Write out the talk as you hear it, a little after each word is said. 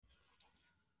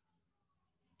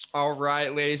All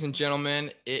right, ladies and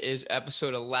gentlemen, it is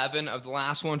episode 11 of the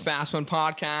Last One Fast One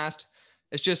podcast.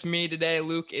 It's just me today.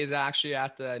 Luke is actually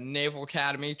at the Naval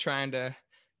Academy trying to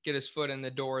get his foot in the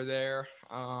door there.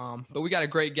 But we got a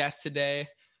great guest today,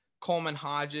 Coleman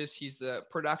Hodges. He's the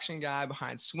production guy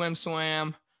behind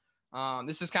SwimSwam.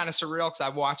 This is kind of surreal because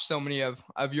I've watched so many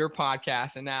of your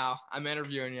podcasts and now I'm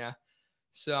interviewing you.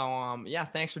 So,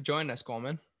 thanks for joining us,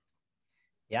 Coleman.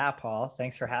 Yeah, Paul,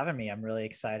 thanks for having me. I'm really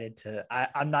excited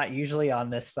I'm not usually on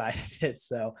this side of it,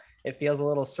 so it feels a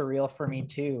little surreal for me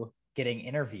too, getting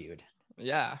interviewed.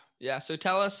 Yeah. So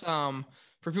tell us,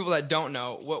 for people that don't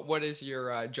know, what is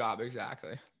your job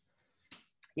exactly?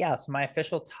 Yeah, so my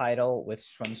official title with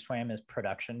SwimSwam is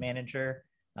Production Manager.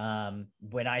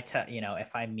 When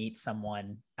if I meet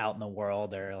someone out in the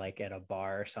world or like at a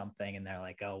bar or something, and they're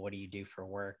like, "Oh, what do you do for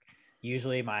work?"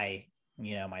 Usually my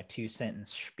 2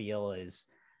 sentence spiel is,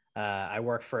 I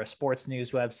work for a sports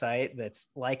news website that's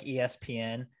like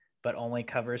ESPN, but only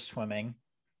covers swimming.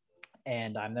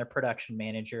 And I'm their production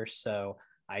manager. So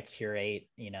I curate,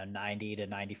 90 to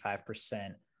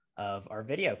 95% of our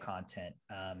video content,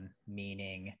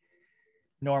 meaning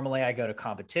normally I go to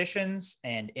competitions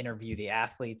and interview the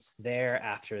athletes there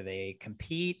after they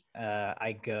compete.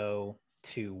 I go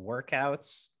to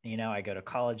workouts, I go to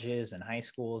colleges and high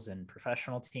schools and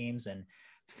professional teams and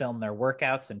film their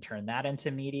workouts and turn that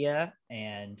into media.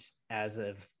 And as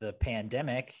of the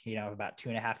pandemic, about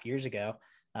 2.5 years ago,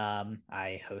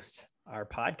 I host our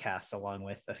podcast along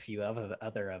with a few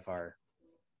other of our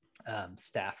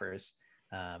staffers.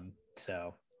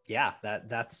 So yeah,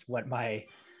 that's what my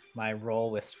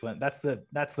role with swim. That's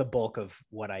the bulk of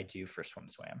what I do for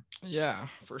SwimSwam. Yeah,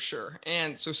 for sure.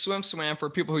 And so SwimSwam, for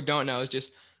people who don't know, is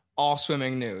just all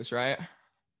swimming news, right?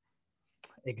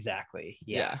 Exactly.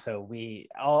 Yeah. Yeah. So we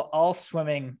all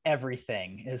swimming,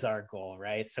 everything is our goal,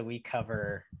 right? So we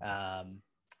cover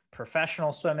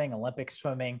professional swimming, Olympic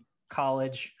swimming,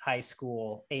 college, high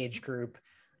school, age group.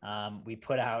 We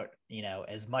put out,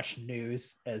 as much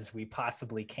news as we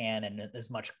possibly can and as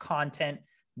much content,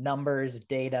 numbers,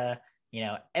 data,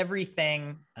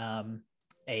 everything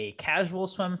a casual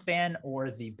swim fan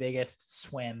or the biggest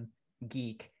swim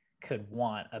geek could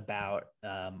want about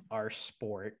our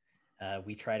sport.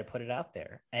 We try to put it out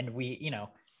there, and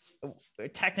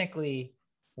technically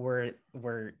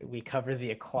we cover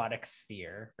the aquatic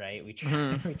sphere, right? We try,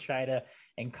 Mm-hmm. we try to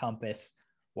encompass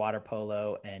water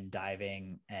polo and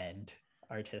diving and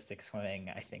artistic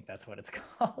swimming. I think that's what it's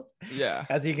called. Yeah.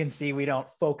 As you can see, we don't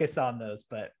focus on those,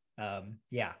 but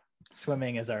yeah,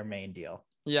 swimming is our main deal.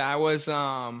 Yeah, I was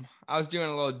doing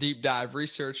a little deep dive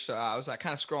research. So I was like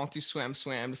kind of scrolling through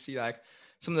SwimSwam to see like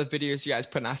some of the videos you guys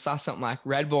put, and I saw something like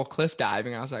Red Bull cliff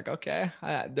diving. I was like, okay,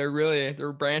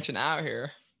 they're branching out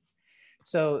here.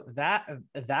 So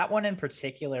that one in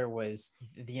particular was,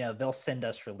 they'll send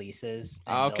us releases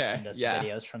and they'll Okay, send us yeah,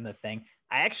 videos from the thing.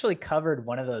 I actually covered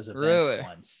one of those events really.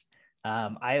 once.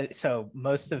 For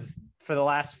the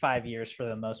last 5 years, for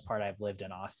the most part, I've lived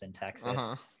in Austin, Texas,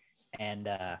 Uh-huh. and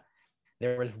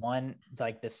there was one,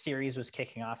 like, the series was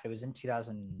kicking off. It was in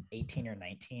 2018 or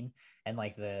 19, and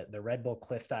like the Red Bull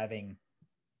cliff diving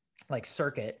like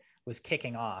circuit was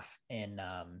kicking off in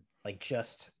like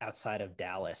just outside of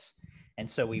Dallas. And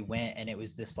so we went, and it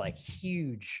was this like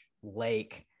huge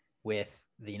lake with,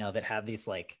 that had these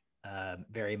like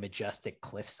very majestic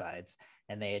cliff sides,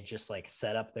 and they had just like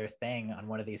set up their thing on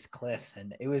one of these cliffs,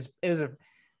 and it was a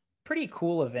pretty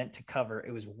cool event to cover.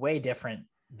 It was way different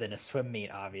than a swim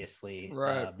meet, obviously,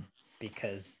 Right.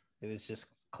 because it was just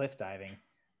cliff diving.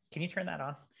 Can you turn that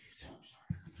on?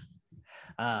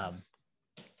 Um,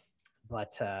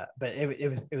 but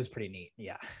it was pretty neat.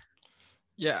 Yeah.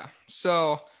 Yeah.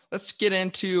 So let's get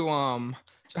into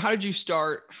so how did you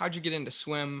start? How'd you get into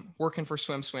working for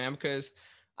SwimSwam? Because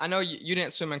I know you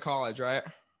didn't swim in college, right?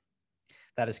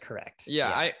 That is correct.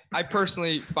 Yeah, I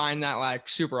personally find that like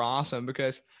super awesome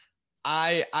because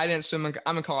I didn't swim.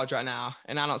 I'm in college right now,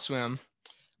 and I don't swim.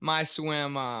 My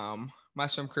swim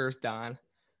career is done,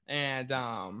 and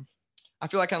I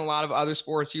feel like in a lot of other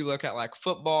sports, you look at like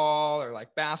football or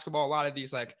like basketball. A lot of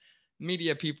these like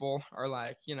media people are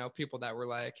like people that were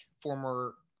like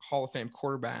former Hall of Fame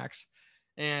quarterbacks,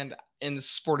 and in the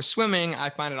sport of swimming, I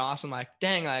find it awesome. Like,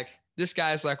 dang, like this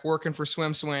guy's like working for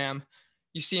SwimSwam.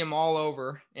 You see him all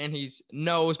over, and he's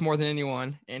knows more than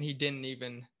anyone, and he didn't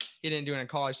do it in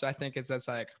college. So I think that's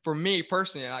like, for me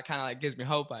personally, that kind of like gives me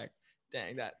hope. Like,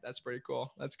 dang, that's pretty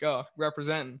cool. Let's go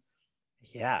representing.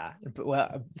 Yeah. But,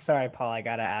 well, sorry, Paul, I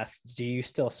gotta ask, do you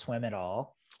still swim at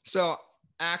all? So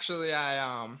actually,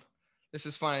 this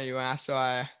is funny you asked.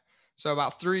 So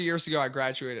about 3 years ago, I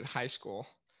graduated high school,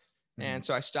 And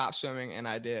so I stopped swimming and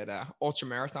I did ultra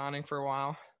marathoning for a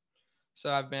while.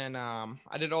 So I've been,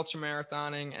 I did ultra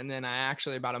marathoning, and then I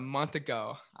actually about a month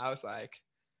ago, I was like,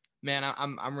 man,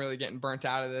 I'm really getting burnt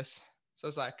out of this. So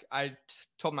it's like, I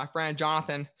told my friend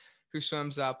Jonathan, who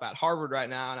swims up at Harvard right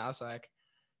now, and I was like,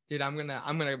 dude, I'm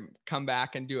gonna come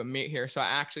back and do a meet here. So I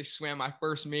actually swam my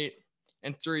first meet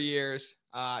in 3 years,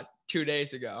 2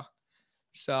 days ago.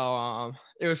 So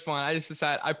it was fun. I just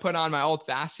decided, I put on my old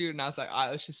fast suit and I was like, all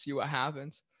right, let's just see what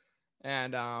happens.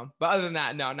 And but other than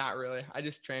that, no, not really. I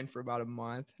just trained for about a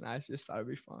month and I just thought it'd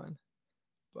be fun.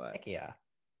 But Heck yeah,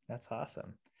 that's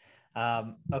awesome.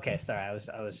 Okay, sorry, I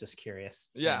was just curious.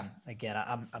 yeah. And again,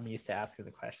 I'm used to asking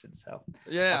the question, so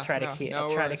Yeah, I'll try to keep no I'll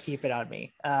try to worries. keep it on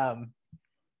me.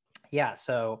 Yeah,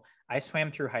 so I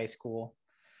swam through high school.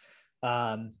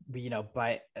 But,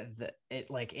 by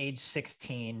like age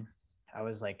 16, I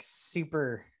was like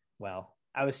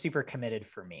I was super committed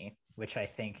for me, which I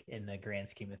think in the grand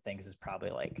scheme of things is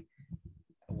probably like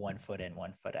 1 foot in,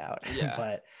 1 foot out. Yeah.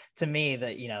 But to me,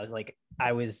 that, it was like,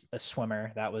 I was a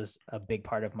swimmer. That was a big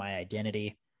part of my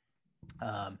identity.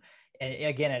 And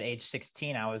again, at age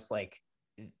 16, I was like,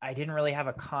 I didn't really have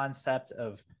a concept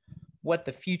of what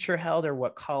the future held or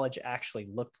what college actually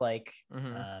looked like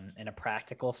in a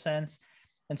practical sense.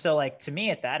 And so, like, to me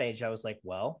at that age, I was like,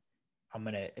 well, I'm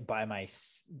going to,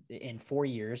 in 4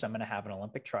 years, I'm going to have an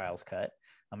Olympic trials cut.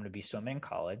 I'm going to be swimming in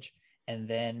college. And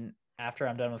then after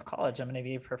I'm done with college, I'm going to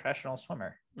be a professional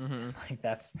swimmer. Like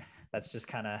that's just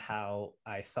kind of how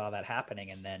I saw that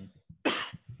happening. And then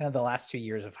the last 2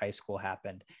 years of high school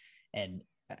happened. And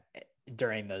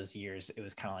during those years, it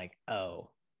was kind of like,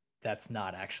 oh, that's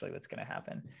not actually what's going to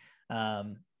happen.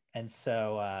 And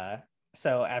so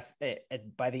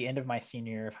by the end of my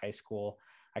senior year of high school,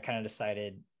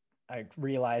 I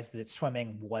realized that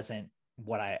swimming wasn't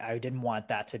what I didn't want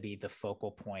that to be the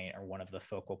focal point or one of the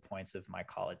focal points of my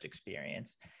college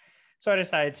experience. So I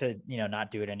decided to,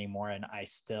 not do it anymore. And I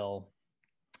still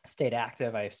stayed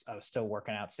active. I was still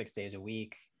working out 6 days a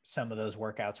week. Some of those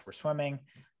workouts were swimming.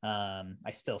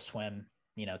 I still swim,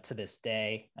 to this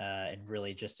day, and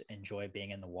really just enjoy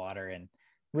being in the water, and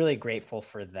really grateful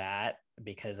for that,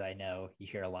 because I know you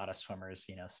hear a lot of swimmers,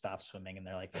 stop swimming and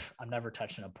they're like, I'm never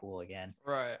touching a pool again.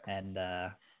 Right. And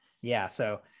yeah,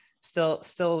 so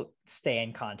still stay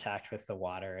in contact with the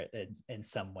water in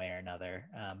some way or another.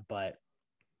 But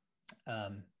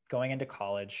going into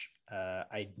college,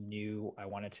 I knew I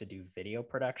wanted to do video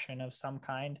production of some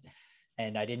kind,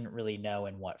 and I didn't really know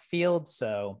in what field.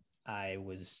 So I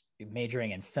was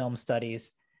majoring in film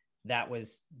studies. That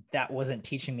wasn't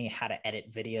teaching me how to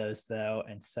edit videos though.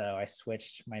 And so I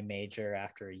switched my major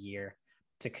after a year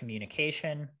to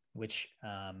communication, which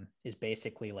is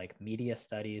basically like media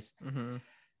studies.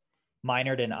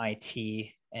 Minored in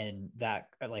IT, and that,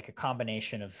 like, a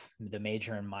combination of the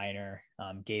major and minor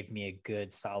gave me a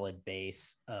good solid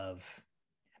base of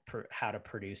how to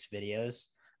produce videos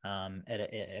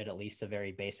at least a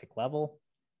very basic level.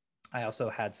 I also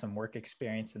had some work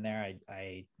experience in there.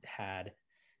 I had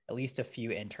at least a few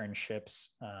internships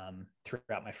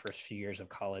throughout my first few years of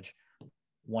college,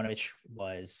 one of which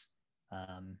was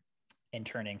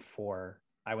interning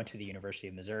I went to the University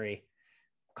of Missouri,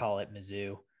 call it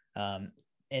Mizzou,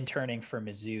 interning for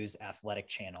Mizzou's athletic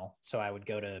channel. So I would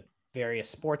go to various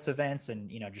sports events and,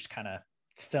 just kind of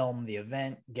film the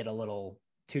event, get a little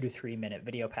 2 to 3 minute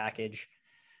video package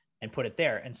and put it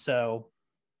there. And so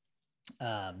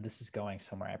this is going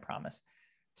somewhere, I promise.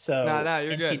 So no,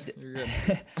 you're good. You're good.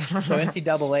 So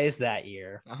NCAA's that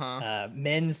year,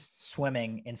 men's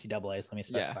swimming NCAA's, let me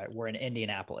specify, were in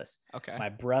Indianapolis. Okay. My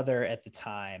brother at the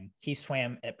time, he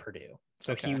swam at Purdue.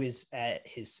 So he was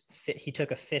he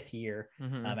took a 5th year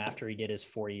after he did his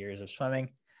 4 years of swimming,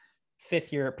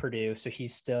 5th year at Purdue. So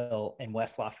he's still in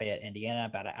West Lafayette, Indiana,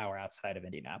 about an hour outside of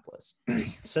Indianapolis.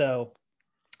 So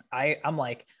I'm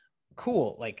like,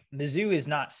 cool. Like, Mizzou is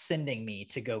not sending me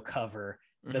to go cover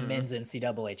the men's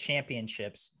NCAA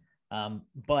championships.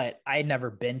 But I'd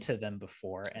never been to them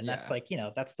before. And that's like,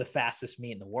 that's the fastest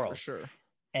meet in the world. For sure.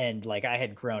 And like, I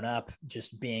had grown up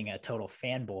just being a total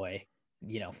fanboy,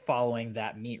 following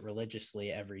that meet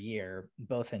religiously every year,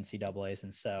 both NCAAs.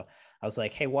 And so I was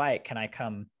like, hey, Wyatt, can I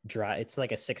come drive? It's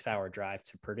like a 6-hour drive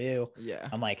to Purdue. Yeah.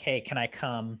 I'm like, hey, can I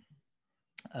come,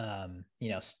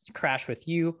 crash with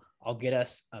you? I'll get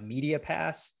us a media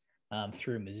pass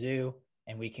through Mizzou,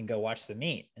 and we can go watch the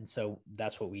meet. And so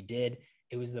that's what we did.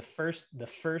 It was the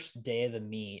first day of the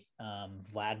meet.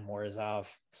 Vlad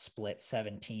Morozov split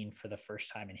 17 for the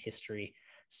first time in history.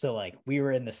 So like we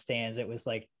were in the stands. It was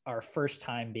like our first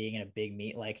time being in a big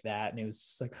meet like that. And it was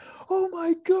just like, oh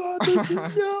my God, this is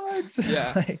nuts.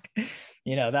 Yeah. Like,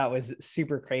 that was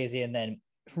super crazy. And then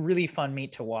really fun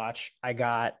meet to watch.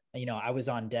 I was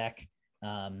on deck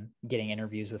getting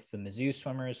interviews with the Mizzou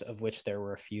swimmers, of which there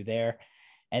were a few there.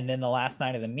 And then the last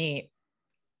night of the meet,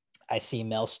 I see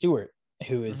Mel Stewart,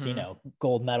 who is,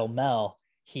 gold medal Mel.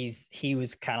 He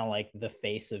was kind of like the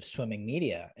face of swimming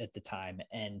media at the time.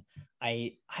 And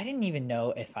I didn't even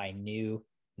know if I knew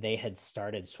they had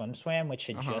started SwimSwam, which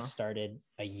had just started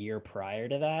a year prior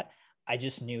to that. I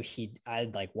just knew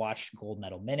I'd like watched gold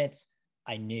medal minutes.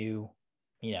 I knew,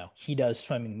 he does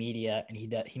swimming media and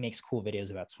he makes cool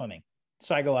videos about swimming.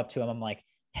 So I go up to him. I'm like,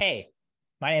 hey,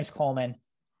 my name's Coleman.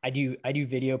 I do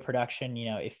video production.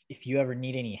 If you ever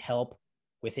need any help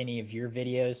with any of your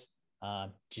videos,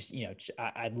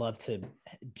 I'd love to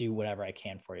do whatever I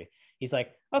can for you. He's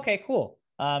like, okay, cool.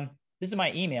 This is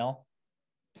my email.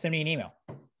 Send me an email.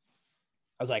 I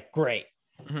was like, great.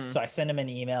 So I send him an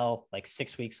email like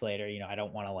 6 weeks later. I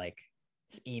don't want to like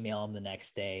just email him the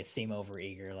next day, seem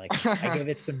overeager. Like I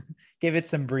give it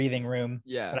some breathing room.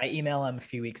 Yeah. But I email him a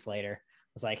few weeks later.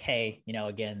 I was like, hey,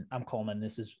 again, I'm Coleman.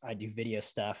 I do video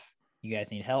stuff. You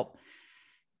guys need help?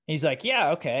 He's like,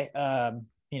 yeah, okay.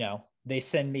 They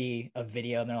send me a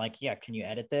video and they're like, yeah, can you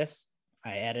edit this?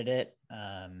 I edit it.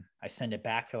 I send it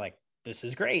back. They're like, this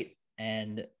is great.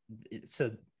 And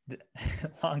so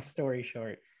long story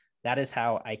short, that is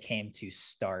how I came to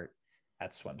start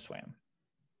at SwimSwam.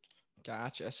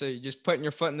 Gotcha. So you're just putting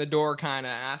your foot in the door, kind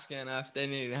of asking if they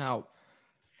needed help.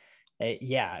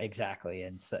 Yeah, exactly.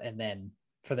 And then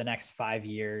for the next 4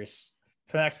 years,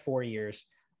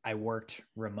 I worked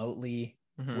remotely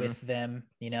with them.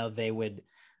 They would,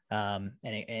 and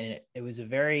it was a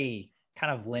very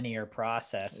kind of linear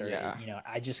process.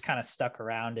 I just kind of stuck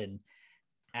around, and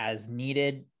as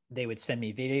needed, they would send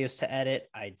me videos to edit.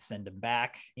 I'd send them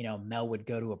back. Mel would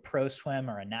go to a pro swim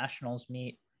or a nationals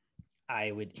meet.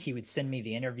 He would send me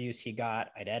the interviews he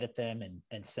got. I'd edit them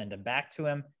and send them back to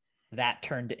him. That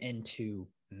turned into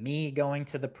me going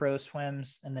to the pro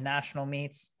swims and the national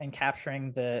meets and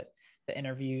capturing the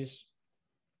interviews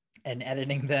and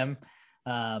editing them,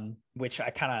 which I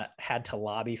kind of had to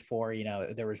lobby for.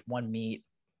 There was one meet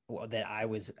that I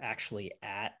was actually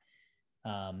at.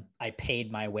 I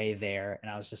paid my way there,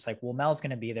 and I was just like, well, Mel's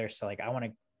going to be there. So like, I want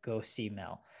to go see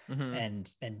Mel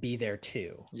and be there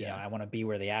too. Yeah. I want to be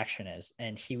where the action is.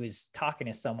 And he was talking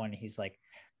to someone. He's like,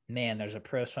 man, there's a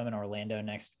pro swim in Orlando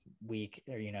next week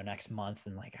or, next month.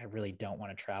 And like, I really don't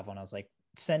want to travel. And I was like,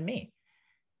 send me.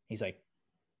 He's like,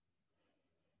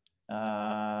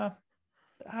 I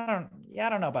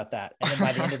don't know about that. And then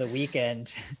by the end of the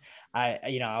weekend, I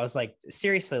was like,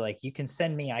 seriously, like you can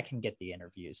send me, I can get the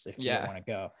interviews if you don't want to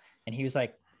go. And he was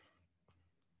like,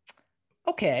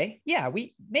 okay, yeah,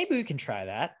 maybe we can try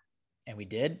that. And we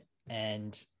did.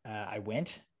 And I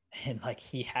went, and like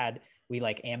we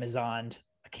like Amazoned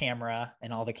a camera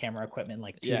and all the camera equipment,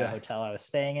 like to the hotel I was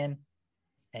staying in.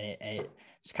 And it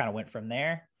just kind of went from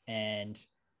there. And,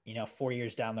 4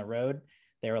 years down the road,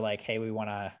 they were like, hey, we want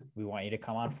you to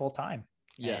come on full time.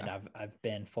 Yeah. And I've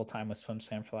been full time with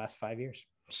SwimSwam for the last 5 years.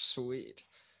 Sweet.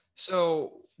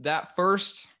 So that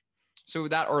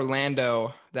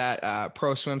Orlando, that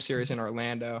pro swim series in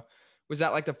Orlando, was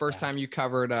that like the first time you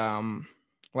covered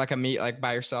like a meet like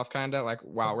by yourself, kind of like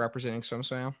while representing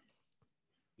SwimSwam?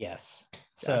 Yes. Gotcha.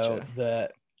 So the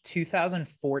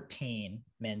 2014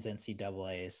 men's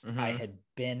NCAAs, I had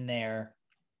been there.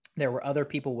 There were other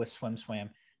people with SwimSwam.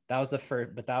 That was the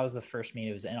first meet.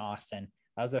 It was in Austin.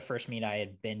 That was the first meet I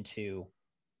had been to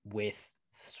with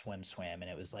SwimSwam, and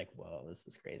it was like, whoa, this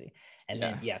is crazy. And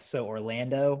then so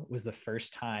Orlando was the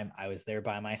first time I was there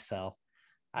by myself.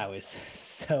 I was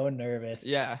so nervous.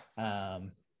 Yeah.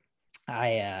 And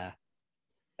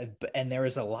there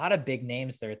was a lot of big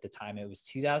names there at the time. It was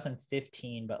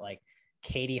 2015, but like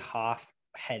Katie Hoff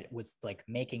was like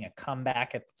making a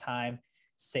comeback at the time.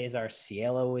 Cesar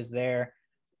Cielo was there.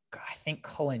 I think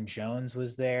Cullen Jones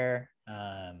was there.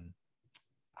 I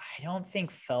don't think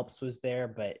Phelps was there,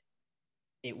 but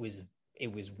it was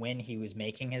when he was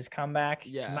making his comeback.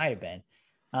 Yeah. It might've been.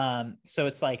 So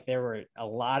it's like, there were a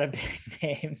lot of big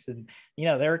names, and,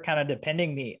 they were kind of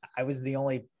depending me. I was the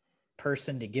only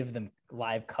person to give them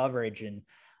live coverage. And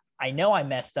I know I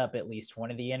messed up at least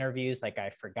one of the interviews. Like I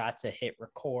forgot to hit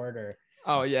record, or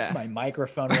my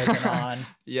microphone wasn't on.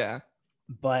 Yeah.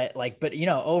 But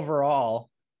overall,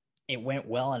 it went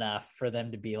well enough for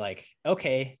them to be like,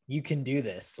 okay, you can do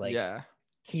this. Like,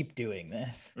 keep doing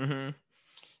this.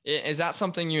 Is that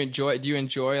something you enjoy? Do you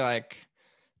enjoy like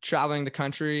traveling the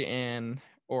country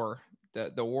or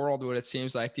the world what it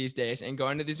seems like these days, and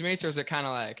going to these meets? Or is it kind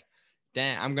of like,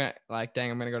 dang, I'm going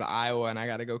to go to Iowa and I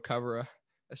got to go cover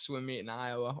a swim meet in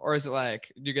Iowa? Or is it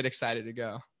like, do you get excited to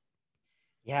go?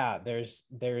 Yeah, there's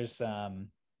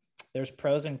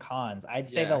pros and cons. I'd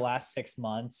say the last 6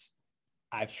 months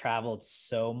I've traveled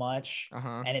so much,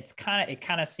 and it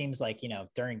kind of seems like,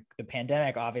 during the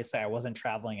pandemic, obviously I wasn't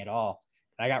traveling at all.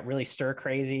 I got really stir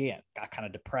crazy and got kind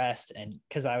of depressed, and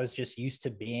because I was just used to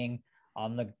being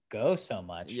on the go so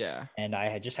much. Yeah. And I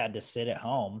had just had to sit at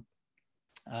home.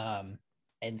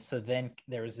 And so then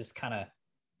there was this kind of,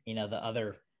 the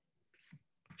other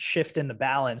shift in the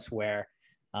balance where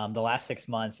the last 6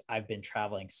 months I've been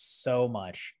traveling so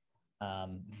much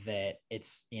that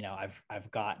it's,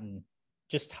 I've gotten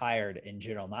just tired in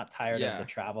general, not tired of the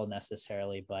travel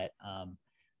necessarily, but I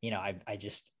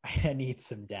need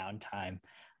some downtime.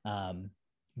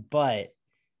 But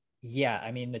yeah,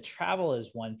 I mean, the travel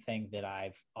is one thing that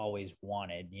I've always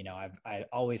wanted. I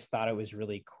always thought it was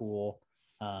really cool.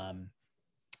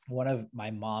 One of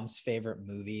my mom's favorite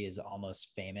movie is Almost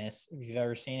Famous, if you've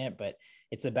ever seen it, but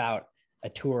it's about a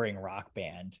touring rock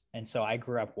band. And so I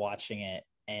grew up watching it,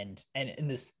 and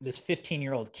this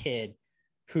 15-year-old kid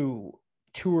who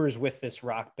tours with this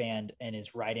rock band and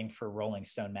is writing for Rolling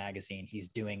Stone magazine. He's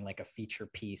doing like a feature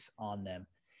piece on them.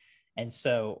 And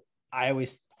so I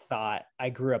always thought, I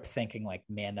grew up thinking like,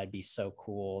 man, that'd be so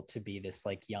cool to be this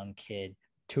like young kid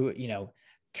to,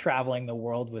 traveling the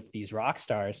world with these rock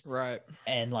stars. Right.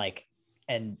 And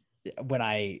when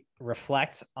I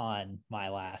reflect on my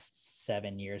last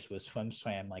 7 years with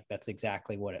SwimSwam, like that's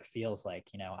exactly what it feels like.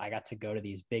 I got to go to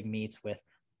these big meets with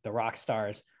the rock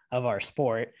stars of our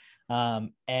sport,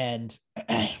 and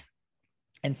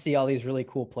see all these really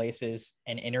cool places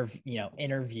and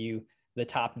interview the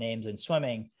top names in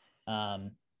swimming.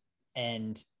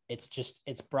 And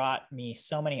it's brought me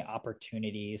so many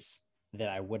opportunities that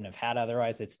I wouldn't have had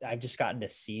otherwise. I've just gotten to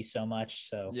see so much.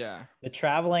 So yeah, the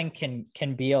traveling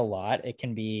can be a lot. It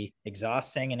can be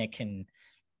exhausting, and it can,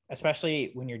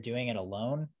 especially when you're doing it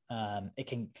alone, it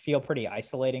can feel pretty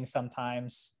isolating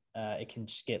sometimes. It can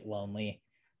just get lonely.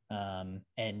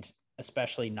 And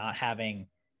especially not having,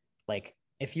 like,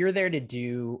 if you're there to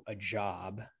do a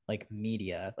job like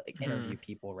media, like interview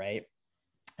people, right?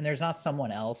 And there's not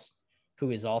someone else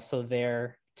who is also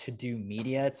there to do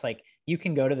media. It's like you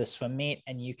can go to the swim meet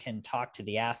and you can talk to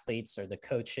the athletes or the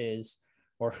coaches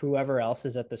or whoever else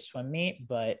is at the swim meet.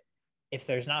 But if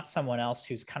there's not someone else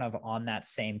who's kind of on that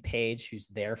same page, who's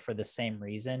there for the same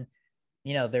reason,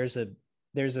 there's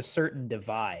a certain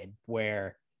divide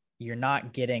where you're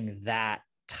not getting that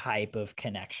type of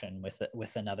connection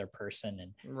with another person.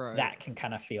 And that can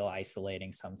kind of feel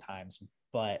isolating sometimes.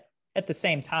 But at the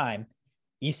same time,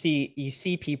 you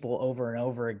see people over and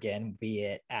over again, be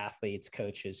it athletes,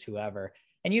 coaches, whoever,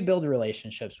 and you build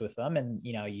relationships with them, and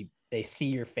they see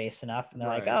your face enough, and they're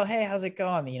like, oh, hey, how's it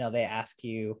going? They ask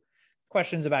you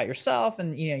questions about yourself,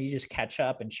 and you just catch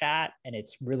up and chat, and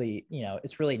it's really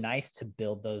nice to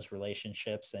build those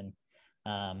relationships. And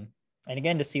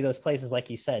again, to see those places, like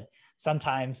you said,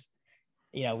 sometimes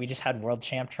we just had world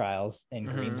champ trials in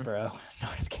Greensboro,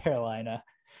 North Carolina,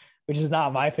 which is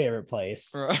not my favorite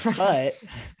place, but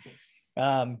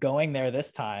going there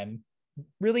this time,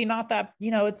 really not that,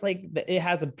 it's like, it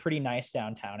has a pretty nice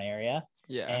downtown area,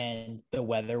 and the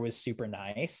weather was super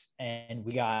nice, and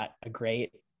we got a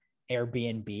great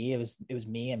Airbnb. It was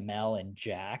me and Mel and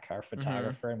Jack, our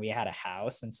photographer, and we had a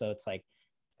house, and so it's like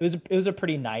it was a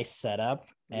pretty nice setup.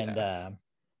 And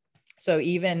so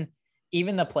even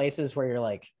the places where you're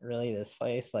like, really, this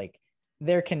place, like,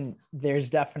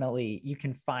 there's definitely, you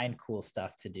can find cool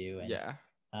stuff to do. And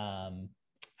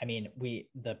I mean,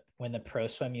 when the Pro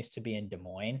Swim used to be in Des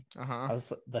Moines, I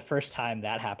was, the first time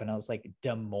that happened, I was like,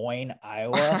 Des Moines,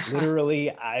 Iowa,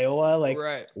 literally Iowa.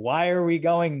 Like, why are we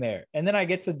going there? And then I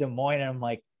get to Des Moines and I'm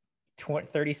like,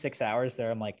 36 hours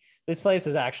there. I'm like, this place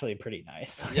is actually pretty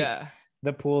nice. Like,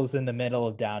 the pool's in the middle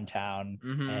of downtown,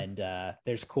 and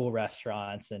there's cool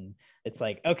restaurants, and it's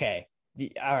like, okay,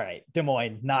 all right, Des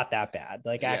Moines, not that bad.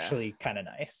 Like, actually kind of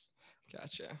nice.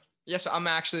 Gotcha. Yes, I'm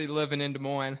actually living in Des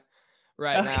Moines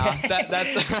right now.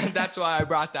 That's why I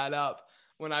brought that up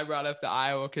when I brought up the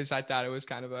Iowa, because I thought it was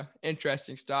kind of a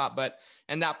interesting stop. But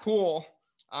and that pool,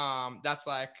 that's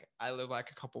like, I live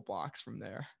like a couple blocks from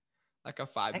there, like a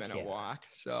 5-minute walk.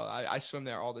 So I swim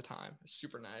there all the time. It's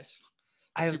super nice.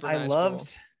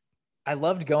 I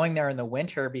loved going there in the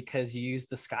winter because you use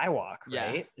the skywalk,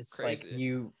 right? It's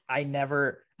crazy. Like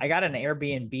I got an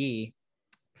Airbnb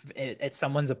at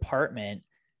someone's apartment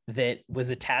that was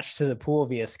attached to the pool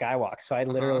via skywalk. So I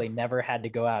literally never had to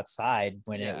go outside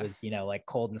when it was, like,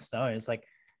 cold and snowy. It's like,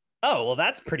 Oh, well,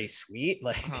 that's pretty sweet.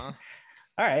 Like, Uh-huh.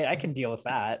 all right, I can deal with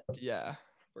that. Yeah,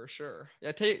 for sure.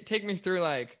 Yeah, take me through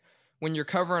like when you're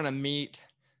covering a meet,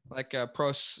 like a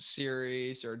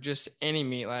series or just any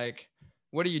meet, like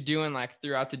what are you doing like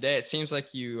throughout the day? It seems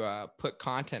like you put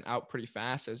content out pretty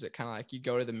fast. So is it kind of like you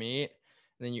go to the meet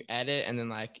and then you edit and then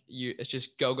like it's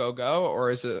just go, go, go?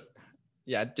 Or is it,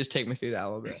 yeah, just take me through that a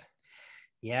little bit.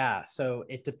 Yeah, so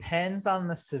it depends on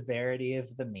the severity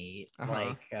of the meet. Uh-huh.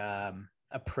 Like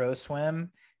a pro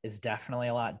swim is definitely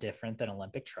a lot different than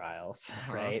Olympic trials,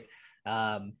 Uh-huh. right?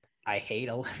 I hate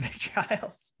Olympic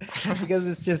trials because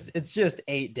it's just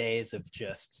 8 days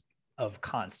of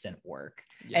constant work.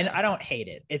 And Yeah. I don't hate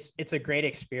it. It's a great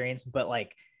experience, but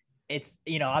like it's,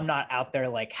 I'm not out there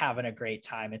like having a great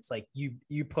time. It's like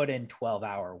you put in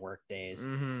 12-hour work days,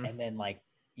 Mm-hmm. and then like,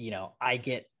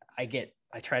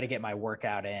 I try to get my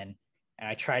workout in, and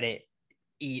I try to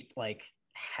eat like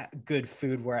good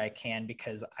food where I can,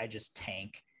 because I just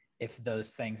tank if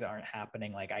those things aren't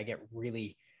happening. Like I get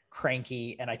really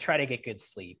cranky, and I try to get good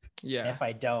sleep. And Yeah. if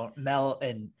I don't, Mel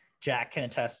and Jack can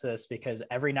attest to this, because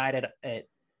every night at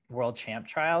World Champ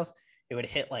Trials, it would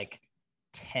hit like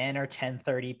 10 or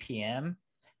 10:30 p.m.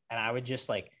 and I would just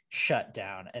like shut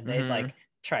down, and they'd Mm-hmm. like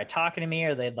try talking to me,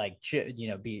 or they'd like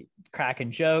be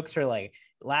cracking jokes or like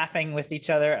laughing with each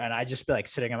other, and I'd just be like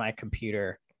sitting on my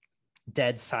computer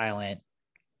dead silent,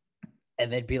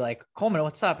 and they'd be like, Coleman,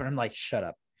 what's up? And I'm like, shut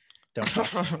up, don't talk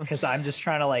to me, because I'm just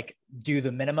trying to like do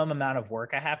the minimum amount of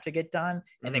work I have to get done,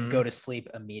 and then Mm-hmm. go to sleep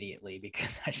immediately,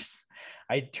 because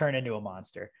I turn into a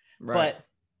monster. Right. But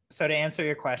so to answer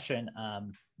your question,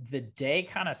 the day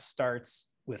kind of starts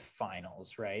with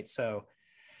finals, right? So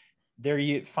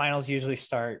finals usually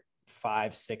start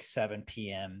 5, 6, 7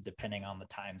 p.m. depending on the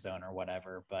time zone or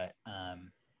whatever. But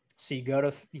so you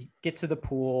get to the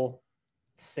pool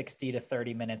 60 to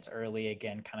 30 minutes early,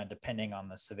 again, kind of depending on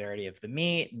the severity of the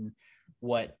meet and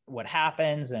what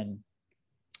happens, and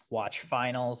watch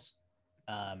finals.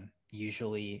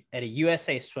 Usually at a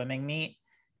USA swimming meet,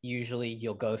 usually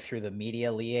you'll go through the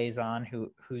media liaison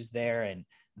who's there, and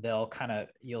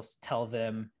you'll tell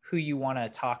them who you want to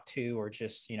talk to, or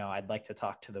just, I'd like to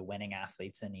talk to the winning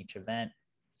athletes in each event.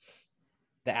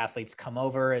 The athletes come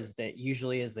over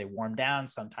usually as they warm down,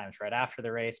 sometimes right after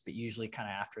the race, but usually kind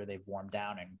of after they've warmed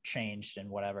down and changed and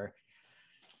whatever.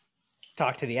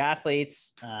 Talk to the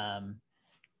athletes.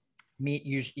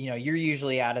 You're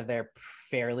usually out of there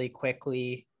fairly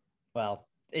quickly. Well,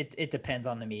 it depends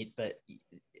on the meet, but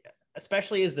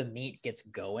especially as the meet gets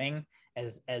going,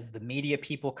 as the media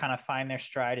people kind of find their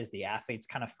stride, as the athletes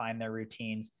kind of find their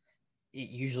routines, it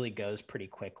usually goes pretty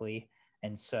quickly.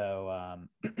 And so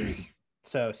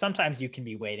so sometimes you can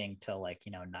be waiting till like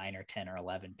 9 or 10 or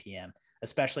 11 p.m.,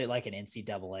 especially like in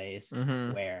NCAAs,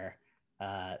 Mm-hmm. where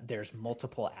there's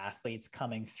multiple athletes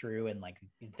coming through, and like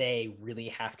they really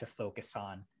have to focus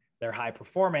on their high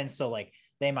performance. So like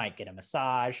they might get a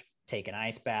massage, take an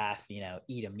ice bath,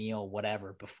 eat a meal,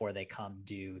 whatever, before they come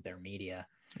do their media.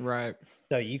 Right.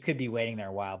 So you could be waiting there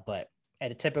a while, but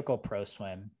at a typical pro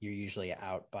swim, you're usually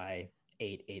out by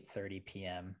 8:30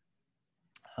 p.m.,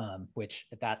 which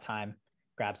at that time,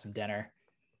 grab some dinner.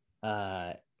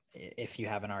 If you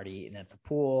haven't already eaten at the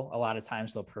pool, a lot of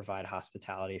times they'll provide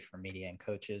hospitality for media and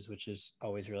coaches, which is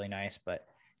always really nice. But,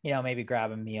 maybe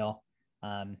grab a meal,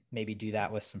 maybe do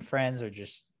that with some friends, or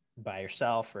just by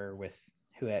yourself, or with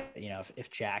if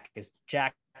Jack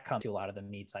comes to a lot of the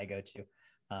meets I go to,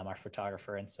 our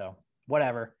photographer. And so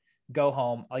whatever, go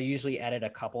home. I'll usually edit a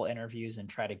couple interviews and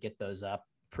try to get those up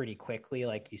pretty quickly,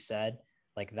 like you said,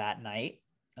 like that night.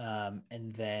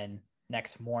 And then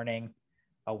next morning,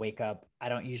 I'll wake up. I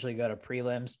don't usually go to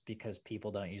prelims, because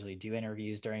people don't usually do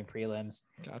interviews during prelims.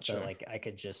 Gotcha. So like I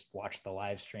could just watch the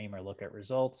live stream, or look at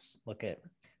results, look at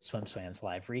SwimSwam's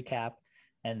live recap.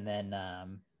 And then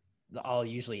I'll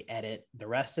usually edit the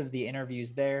rest of the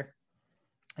interviews there,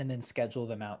 and then schedule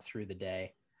them out through the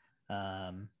day.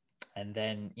 And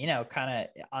then, kind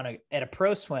of at a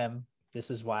pro swim, this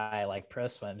is why I like pro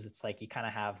swims. It's like you kind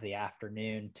of have the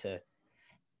afternoon to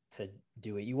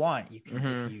do what you want. You can,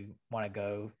 Mm-hmm. if you want to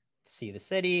go see the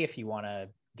city, if you want to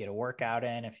get a workout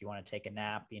in, if you want to take a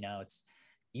nap, it's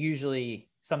usually,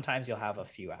 sometimes you'll have a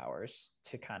few hours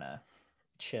to kind of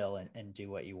chill and do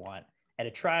what you want. At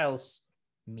a trials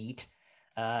meet,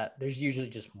 there's usually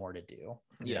just more to do,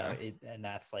 and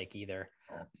that's like either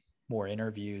more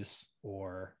interviews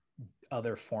or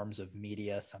other forms of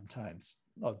media. Sometimes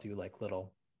I'll do like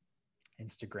little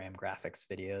Instagram graphics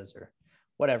videos, or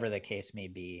whatever the case may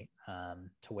be,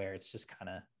 to where it's just kind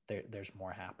of there's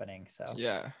more happening. So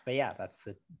Yeah, but yeah, that's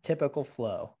the typical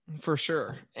flow. for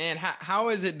sure. And how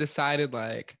is it decided,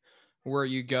 like where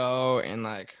you go and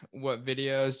like what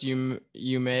videos do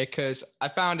you make? Because I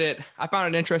found it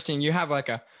interesting. You have like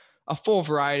a full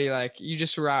variety. Like you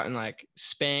just were out in like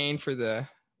Spain for the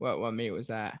what meet was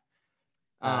that?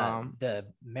 The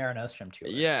Mare Nostrum tour.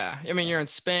 Yeah, I mean, you're in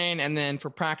Spain, and then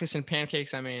for practice and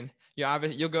pancakes, I mean,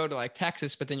 you'll go to like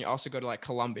Texas, but then you also go to like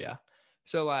Colombia.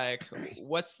 So like,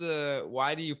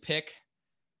 why do you pick?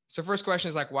 So first question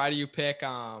is like, why do you pick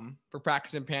for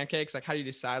practice and pancakes? Like, how do you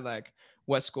decide like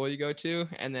what school you go to,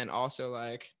 and then also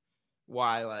like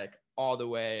why like all the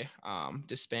way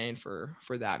to Spain for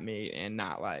that meet and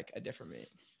not like a different meet?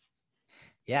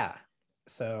 Yeah.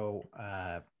 So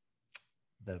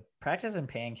the practice and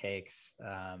pancakes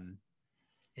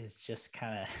is just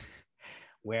kind of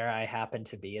where I happen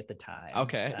to be at the time.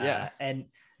 Okay. Yeah. And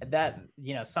that,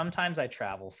 sometimes I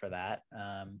travel for that.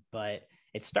 But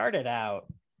it started out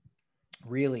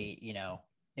really,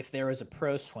 if there was a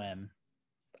pro swim,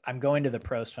 I'm going to the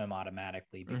pro swim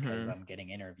automatically because I'm getting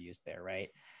interviews there. Right.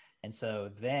 And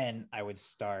so then I would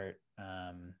start,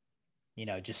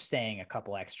 just staying a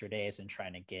couple extra days and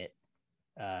trying to get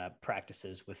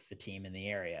practices with the team in the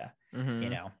area,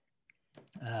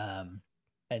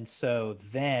 and so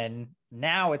then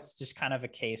now it's just kind of a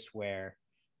case where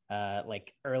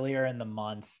like earlier in the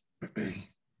month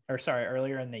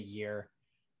earlier in the year,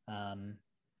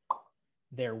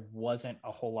 there wasn't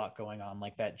a whole lot going on.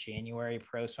 Like that January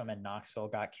pro swim in Knoxville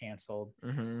got canceled,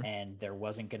 and there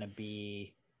wasn't going to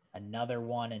be another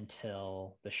one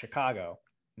until the Chicago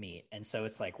meet. And so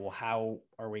it's like, well, how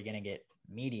are we going to get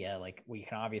media? Like we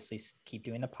can obviously keep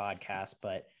doing the podcast,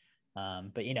 but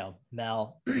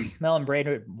Mel and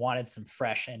Braden wanted some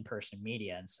fresh in-person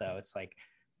media. And so it's like,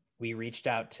 we reached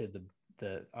out to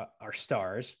our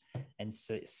stars and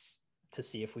to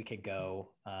see if we could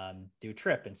go do a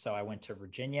trip. And so I went to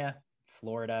Virginia,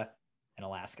 Florida, and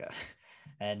Alaska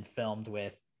and filmed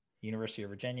with University of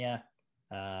Virginia,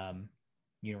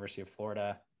 University of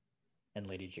Florida, and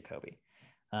Lady Jacoby.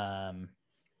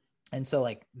 And so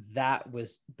like that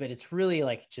was, but it's really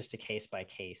like just a case by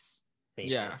case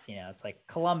basis. Yeah. It's like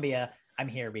Colombia, I'm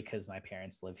here because my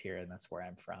parents live here and that's where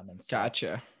I'm from. And so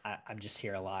Gotcha. I'm just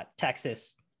here a lot.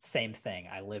 Texas, same thing.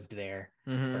 I lived there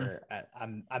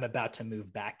I'm about to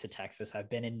move back to Texas. I've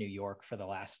been in New York for the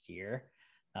last year.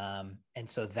 And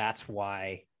so that's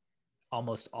why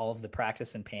almost all of the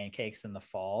practice and pancakes in the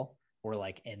fall were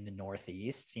like in the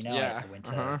Northeast. I went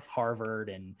to Harvard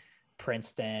and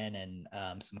Princeton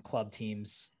and some club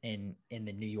teams in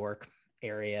the New York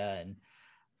area. And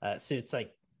so it's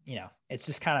like, it's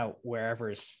just kind of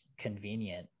wherever's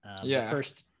convenient.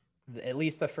 At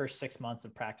least the first 6 months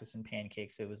of practice and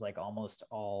pancakes, it was like almost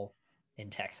all in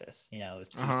Texas. It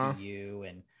was TCU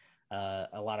and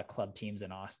a lot of club teams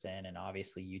in Austin and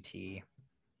obviously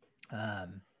UT.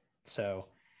 So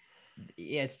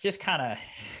yeah, it's just kind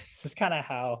of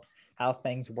how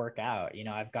things work out.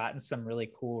 I've gotten some really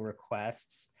cool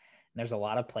requests, and there's a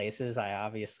lot of places I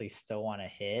obviously still want to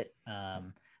hit.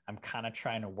 I'm kind of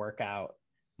trying to work out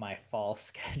my fall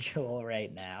schedule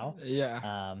right now.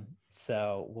 Yeah.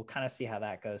 So we'll kind of see how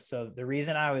that goes. So the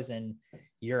reason I was in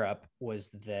Europe was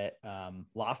that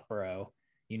Loughborough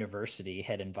University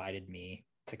had invited me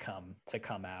to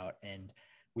come out, and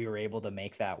we were able to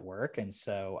make that work. And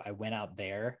so I went out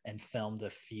there and filmed a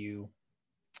few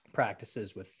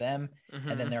practices with them.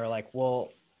 And then they were like, well,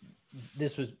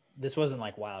 this wasn't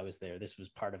like while I was there, this was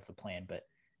part of the plan. But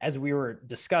as we were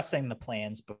discussing the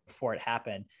plans before it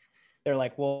happened, they're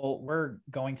like, well, we're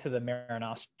going to the Mare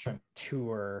Nostrum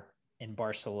tour in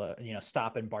Barcelona,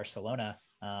 stop in Barcelona.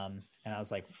 And I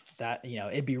was like, that,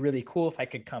 it'd be really cool if I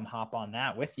could come hop on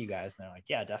that with you guys. And they're like,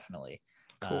 yeah, definitely.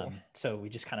 Cool. So we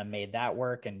just kind of made that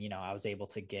work. And, I was able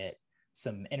to get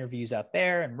some interviews out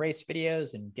there and race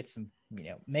videos and get some,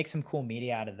 make some cool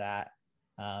media out of that.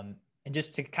 And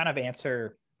just to kind of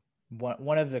answer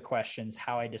one of the questions,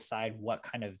 how I decide what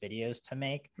kind of videos to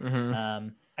make.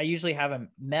 I usually have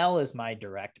Mel is my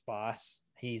direct boss.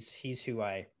 He's who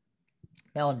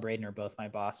Mel and Braden are both my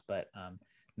boss, but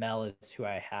Mel is who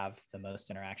I have the most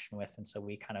interaction with. And so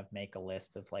we kind of make a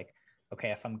list of like,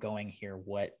 okay, if I'm going here,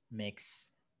 what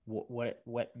makes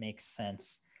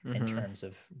sense in terms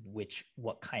of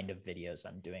what kind of videos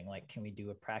I'm doing? Like, can we do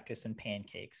a practice and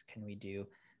pancakes? Can we do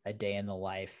a day in the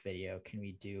life video? Can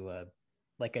we do a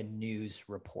news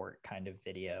report kind of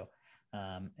video?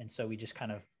 And so we just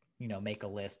kind of, make a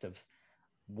list of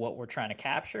what we're trying to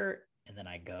capture. And then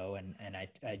I go and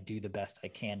I do the best I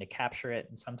can to capture it.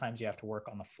 And sometimes you have to work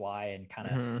on the fly and kind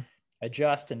of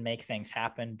adjust and make things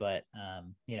happen. But,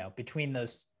 between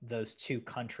those two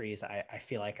countries, I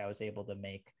feel like I was able to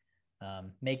make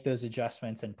those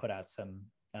adjustments and put out some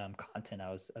content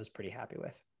I was pretty happy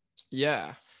with.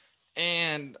 Yeah.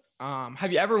 And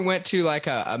have you ever went to like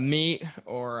a meet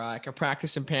or like a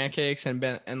practice in pancakes and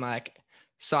been and like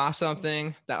saw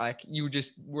something that like you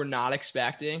just were not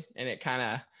expecting and it kind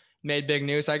of made big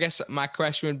news? I guess my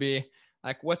question would be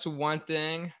like, what's one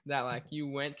thing that like you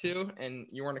went to and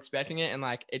you weren't expecting it and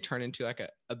like it turned into like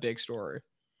a big story?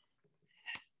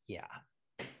 Yeah,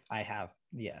 I have.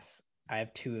 Yes, I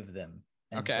have two of them,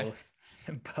 and Okay.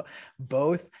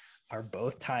 both are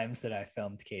both times that I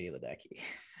filmed Katie Ledecky.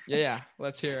 Yeah.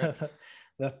 Let's hear it. So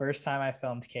the first time I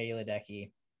filmed Katie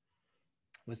Ledecky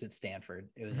was at Stanford.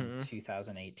 It was in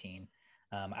 2018.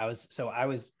 I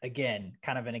was again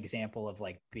kind of an example of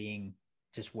like being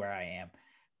just where I am.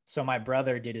 So my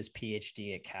brother did his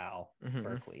PhD at Cal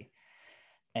Berkeley,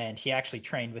 and he actually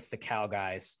trained with the Cal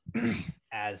guys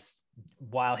as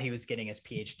while he was getting his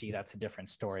PhD. That's a different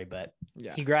story, but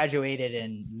he graduated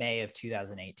in May of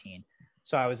 2018.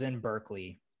 So I was in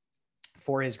Berkeley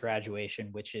for his graduation,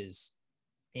 which is,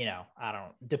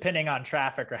 depending on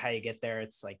traffic or how you get there,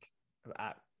 it's like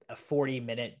a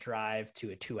 40-minute drive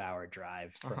to a 2-hour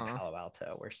drive from Palo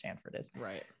Alto, where Stanford is.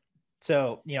 Right.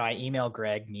 So, I emailed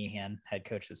Greg Meehan, head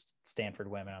coach of Stanford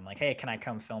women. I'm like, hey, can I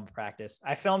come film practice?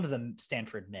 I filmed the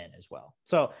Stanford men as well.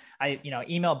 So I,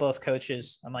 emailed both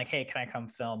coaches. I'm like, hey, can I come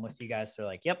film with you guys? They're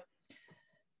like, yep.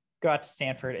 Go out to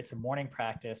Stanford. It's a morning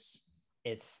practice.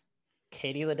 It's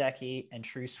Katie Ledecky and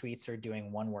True Sweets are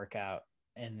doing one workout,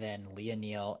 and then Leah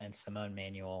Neal and Simone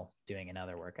Manuel doing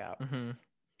another workout.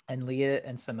 And Leah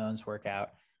and Simone's workout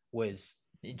was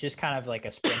just kind of like a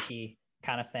sprinty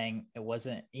kind of thing. It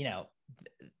wasn't,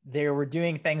 they were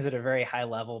doing things at a very high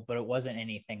level, but it wasn't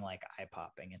anything like eye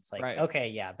popping. It's like, okay,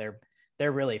 yeah,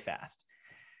 they're really fast.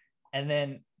 And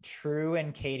then True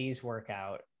and Katie's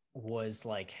workout was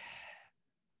like,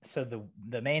 so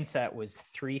the main set was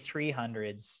 3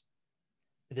 300s.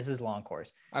 This is long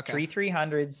course. Okay. 3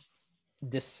 300s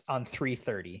this on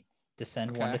 330,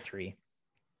 descend 1 to 3.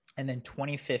 And then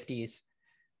 2050s,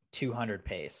 200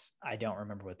 pace. I don't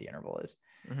remember what the interval is.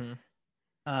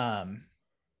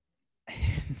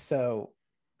 So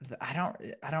I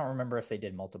don't remember if they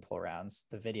did multiple rounds.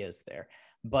 The video's there,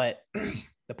 but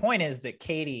the point is that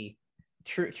Katie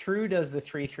True does the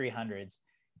 3 300s,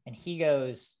 and he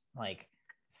goes like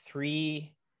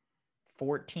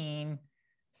 314,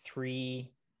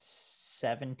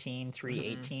 317,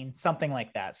 318, something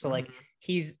like that. So like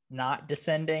he's not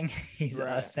descending, he's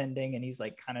ascending, and he's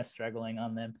like kind of struggling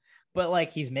on them, but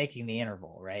like he's making the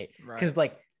interval, right? Because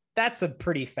like that's a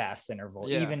pretty fast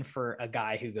interval, even for a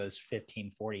guy who goes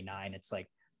 1549. It's like,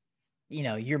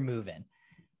 you're moving.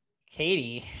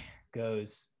 Katie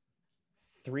goes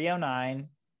 309,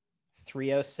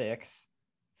 306,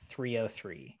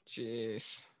 303.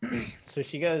 Jeez. So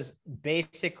she goes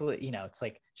basically, it's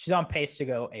like she's on pace to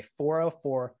go a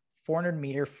 404,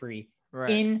 400-meter free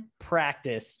in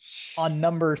practice on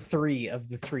number 3 of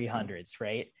the 300s,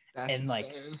 right? That's and like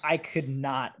insane. I could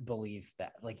not believe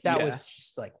that. Like that was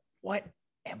just like, what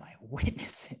am I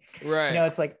witnessing? Right.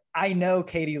 It's like I know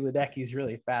Katie Ledecky's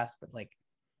really fast, but like,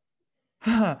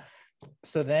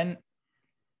 so then.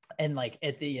 And like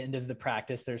at the end of the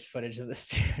practice, there's footage of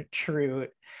this True,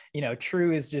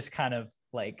 True is just kind of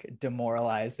like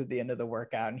demoralized at the end of the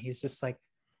workout. And he's just like,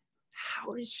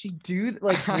 how does she do?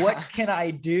 Like, what can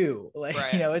I do? Like,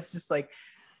 it's just like,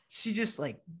 she just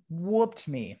like whooped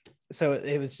me. So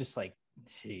it was just like,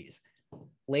 geez.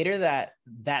 Later that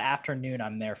afternoon,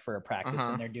 I'm there for a practice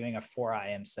and they're doing a 4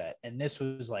 IM set. And this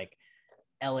was like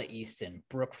Ella Easton,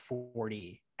 Brooke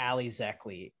 40, Ali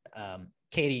Zeckley,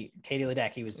 Katie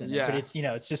Ledecky was in there, but it's,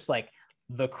 it's just like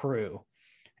the crew.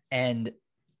 And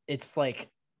it's like,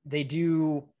 they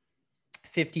do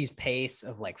 50s pace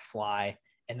of like fly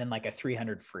and then like a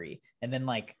 300 free and then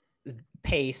like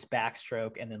pace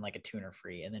backstroke and then like a tuner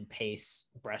free and then pace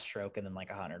breaststroke and then like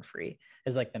 100 free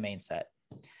is like the main set.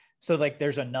 So like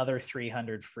there's another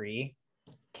 300 free.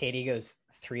 Katie goes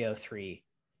 303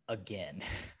 again.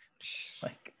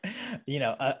 Like,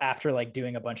 after like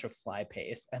doing a bunch of fly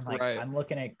pace and like, I'm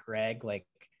looking at Greg, like,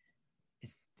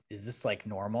 is this like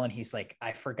normal? And he's like,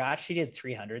 I forgot she did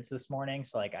 300s this morning.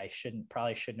 So like,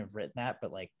 probably shouldn't have written that,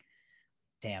 but like,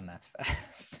 damn, that's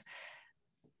fast.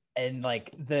 And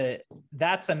like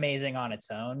that's amazing on its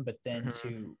own. But then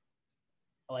to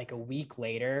like a week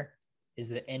later is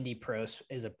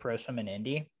a pro swim in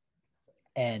Indy.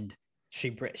 And she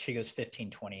goes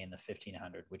 1520 in the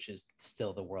 1500, which is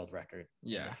still the world record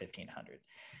in the 1500.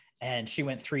 And she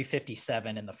went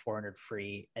 357 in the 400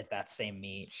 free at that same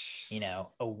meet,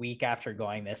 a week after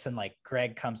going this. And like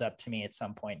Greg comes up to me at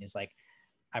some point and he's like,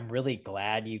 I'm really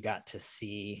glad you got to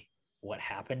see what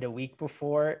happened a week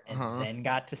before and then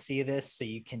got to see this. So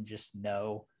you can just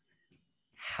know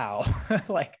how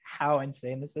like how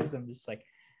insane this is. I'm just like,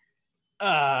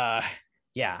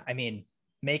 yeah, I mean,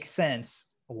 makes sense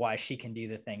why she can do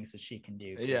the things that she can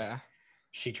do, because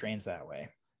she trains that way.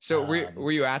 So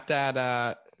were you at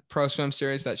that pro swim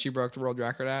series that she broke the world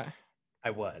record at? I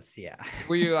was, yeah.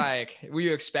 Were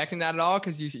you expecting that at all?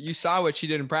 Because you saw what she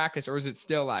did in practice, or was it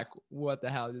still like, what the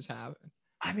hell just happened?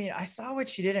 I mean, I saw what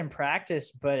she did in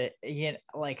practice, but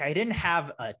like I didn't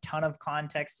have a ton of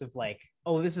context of like,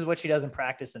 oh, this is what she does in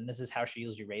practice and this is how she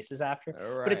usually races after.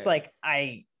 Right. But it's like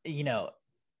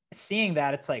seeing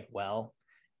that, it's like, well,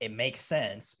 it makes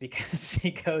sense because she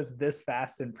goes this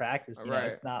fast in practice. You know,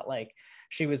 it's not like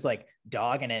she was like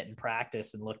dogging it in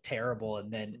practice and looked terrible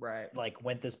and then like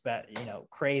went this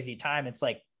crazy time. It's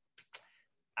like,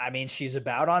 I mean, she's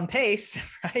about on pace,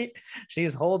 right?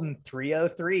 She's holding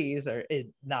 303s, or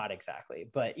not exactly,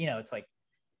 but it's like,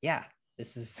 yeah,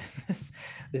 this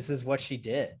is what she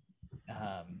did.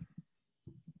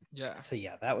 Yeah. So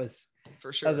yeah, that was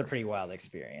for sure. That was a pretty wild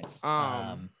experience.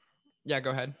 Yeah,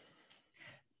 go ahead.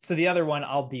 So the other one,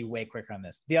 I'll be way quicker on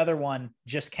this. The other one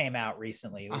just came out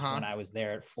recently. It was when I was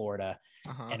there at Florida,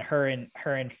 and her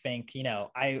and Fink,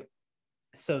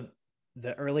 so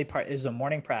the early part is a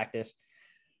morning practice.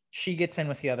 She gets in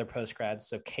with the other post grads.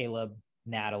 So Caleb,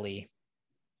 Natalie,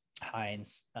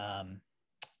 Hines,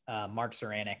 Mark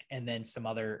Zoranic, and then some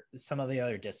of the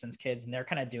other distance kids. And they're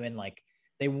kind of doing like,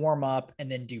 they warm up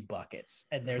and then do buckets.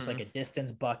 And there's like a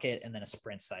distance bucket and then a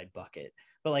sprint side bucket.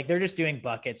 But like, they're just doing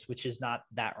buckets, which is not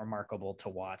that remarkable to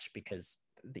watch because,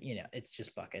 it's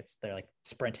just buckets. They're like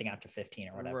sprinting out to 15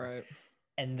 or whatever. Right.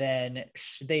 And then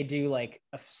they do like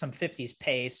some 50s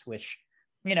pace, which,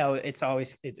 it's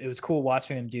always, it was cool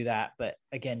watching them do that. But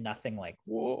again, nothing like,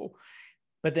 whoa.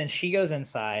 But then she goes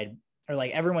inside, or like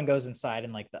everyone goes inside,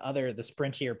 and like the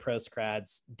sprintier pro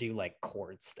grads do like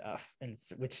cord stuff. And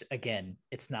which again,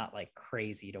 it's not like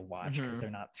crazy to watch because they're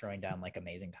not throwing down like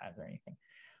amazing times or anything.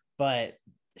 But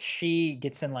she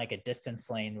gets in like a distance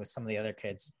lane with some of the other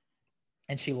kids,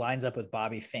 and she lines up with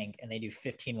Bobby Fink, and they do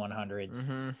 15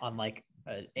 100s on like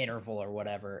an interval or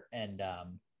whatever. And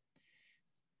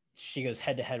she goes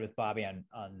head to head with Bobby on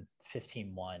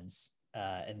 15 ones.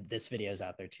 And this video is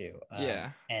out there too.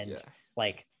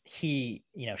 Like she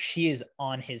is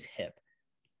on his hip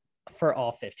for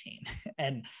all 15.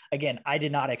 And again, I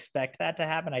did not expect that to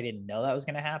happen. I didn't know that was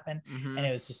going to happen. And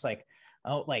it was just like,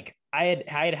 oh, like I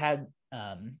had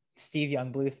Steve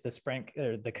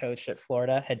Youngbluth, the coach at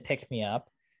Florida, had picked me up,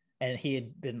 and he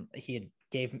had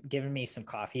given me some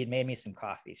coffee. He had made me some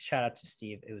coffees. Shout out to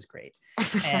Steve. It was great.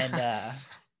 And,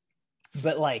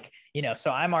 but like,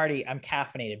 so I'm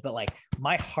caffeinated, but like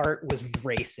my heart was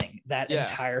racing that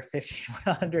entire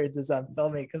 1500s as I'm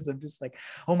filming, because I'm just like,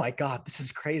 oh my God, this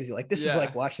is crazy. Like, this is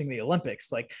like watching the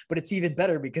Olympics, like, but it's even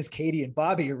better because Katie and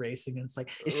Bobby are racing. And it's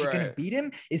like, is she going to beat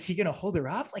him? Is he going to hold her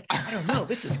off? Like, I don't know.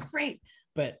 This is great.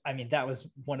 But I mean, that was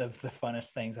one of the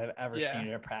funnest things I've ever seen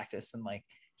in a practice. And like,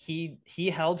 he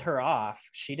held her off.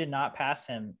 She did not pass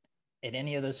him at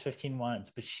any of those 15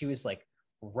 ones, but she was like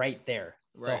right there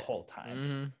the whole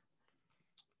time.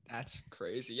 That's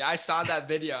crazy. Yeah, I saw that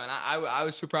video, and I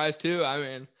was surprised too. I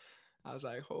mean, I was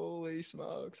like, holy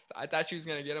smokes. I thought she was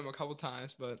gonna get him a couple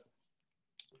times, but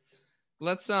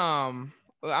let's I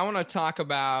want to talk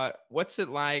about what's it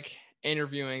like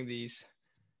interviewing these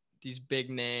big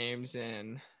names,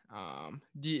 and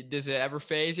does it ever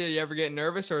phase you? Do you ever get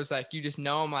nervous, or is like you just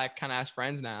know them like kind of as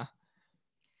friends now?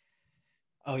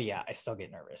 Oh yeah, I still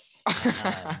get nervous.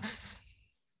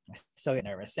 I still get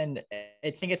nervous, and I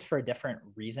think it's for a different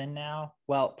reason now.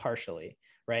 Well, partially,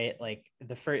 right? Like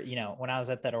the first, when I was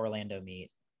at that Orlando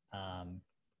meet,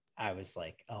 I was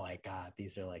like, oh my God,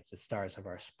 these are like the stars of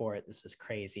our sport. This is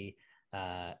crazy.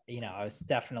 I was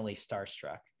definitely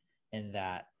starstruck in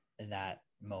that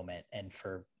moment, and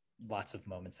for lots of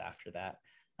moments after that.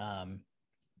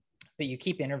 But you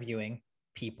keep interviewing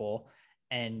people,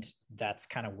 and that's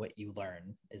kind of what you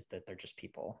learn, is that they're just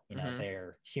people,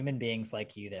 they're human beings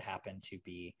like you that happen to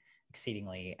be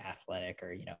exceedingly athletic,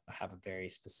 or, have a very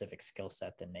specific skill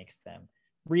set that makes them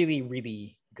really,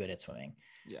 really good at swimming.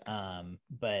 And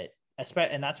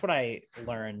that's what I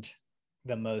learned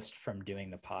the most from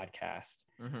doing the podcast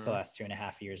the last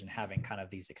 2.5 years, and having kind of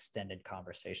these extended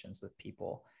conversations with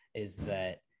people, is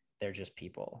that they're just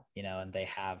people, and they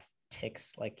have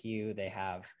ticks like you. They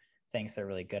have things they're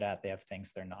really good at. They have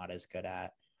things they're not as good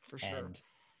at. For sure. And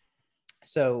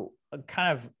so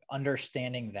kind of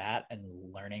understanding that and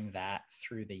learning that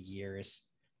through the years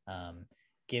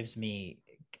gives me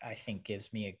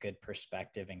a good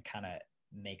perspective, and kind of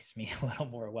makes me a little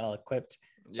more well-equipped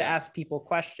to ask people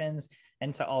questions,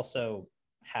 and to also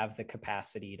have the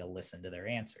capacity to listen to their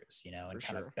answers, you know, and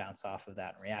kind of bounce off of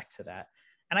that and react to that.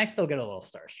 And I still get a little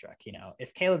starstruck, you know,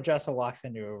 if Caleb Dressel walks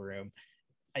into a room,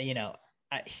 you know,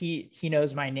 he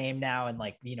knows my name now. And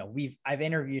like, you know, I've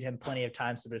interviewed him plenty of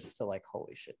times, but it's still like,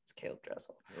 holy shit, it's Caleb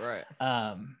Dressel. Right.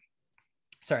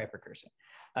 Sorry for cursing.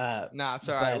 No, it's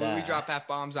all right. We drop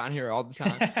F-bombs on here all the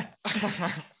time.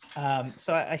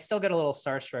 So I still get a little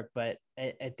starstruck, but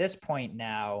at this point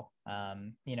now,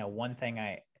 you know, one thing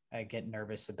I get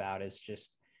nervous about is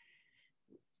just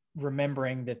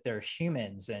remembering that they're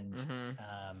humans, and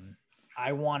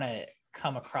I want to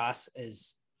come across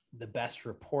as the best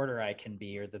reporter I can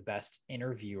be, or the best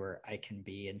interviewer I can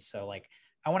be. And so like,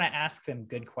 I want to ask them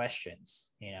good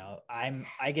questions. You know,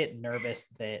 I get nervous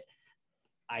that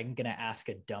I'm going to ask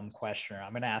a dumb question, or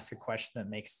I'm going to ask a question that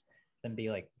makes them be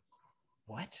like,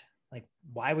 what? Like,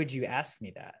 why would you ask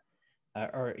me that?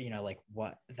 Or, you know, like,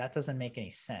 what? That doesn't make any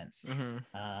sense.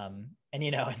 And,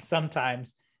 you know, and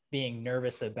sometimes being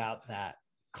nervous about that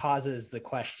causes the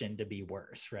question to be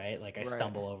worse, right? Like I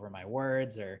stumble over my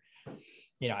words, or,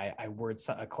 you know, I word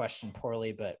a question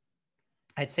poorly. But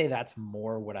I'd say that's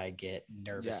more what I get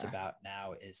nervous about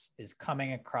now is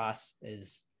coming across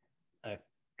as a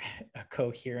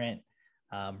coherent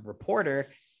reporter,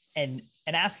 and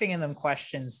asking them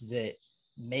questions that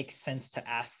make sense to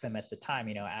ask them at the time,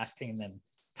 you know, asking them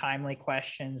timely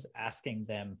questions, asking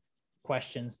them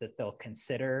questions that they'll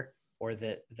consider, or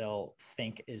that they'll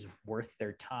think is worth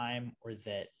their time, or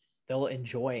that they'll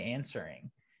enjoy answering,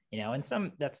 you know.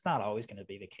 And that's not always going to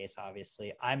be the case.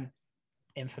 Obviously, I'm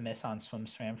infamous on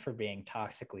SwimSwam for being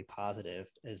toxically positive,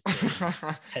 as Brady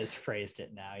has phrased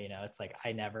it now. You know, it's like,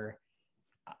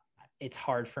 it's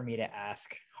hard for me to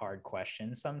ask hard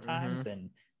questions sometimes, and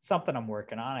something I'm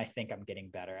working on. I think I'm getting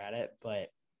better at it, but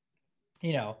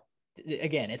you know,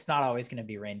 again, it's not always going to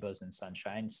be rainbows and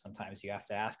sunshine. Sometimes you have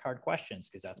to ask hard questions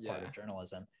because that's part of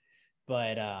journalism.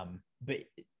 But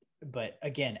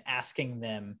again, asking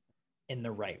them in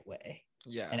the right way,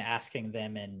 and asking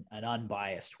them in an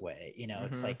unbiased way. You know,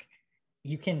 it's like,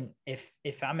 you can, if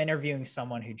I'm interviewing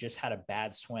someone who just had a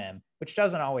bad swim, which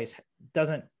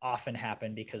doesn't often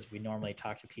happen because we normally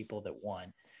talk to people that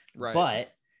won. Right.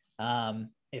 But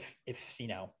if you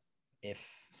know,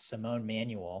 if Simone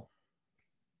Manuel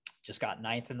just got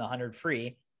 9th in the 100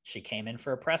 free, she came in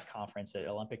for a press conference at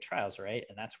Olympic trials, right?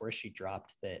 And that's where she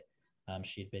dropped that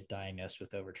she'd been diagnosed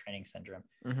with overtraining syndrome.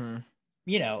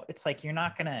 You know, it's like, you're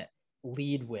not gonna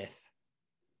lead with,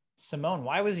 Simone,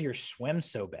 why was your swim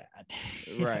so bad?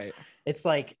 Right. It's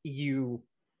like you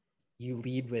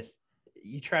lead with,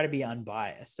 you try to be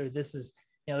unbiased, or this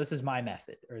is my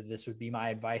method, or this would be my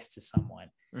advice to someone.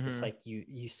 It's like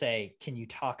you say, can you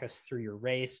talk us through your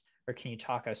race, or can you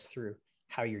talk us through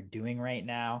how you're doing right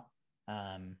now?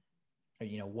 Or,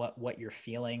 you know, what you're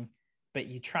feeling, but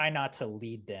you try not to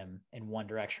lead them in one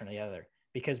direction or the other,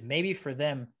 because maybe for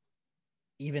them,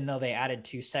 even though they added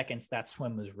 2 seconds, that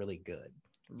swim was really good.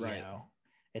 Right. You know,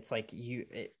 it's like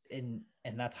and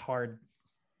that's hard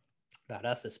about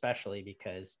us, especially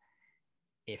because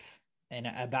and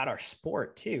about our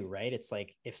sport too, right? It's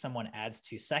like, if someone adds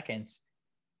 2 seconds,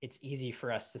 it's easy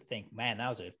for us to think, man, that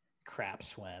was a crap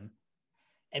swim.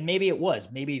 And maybe it was,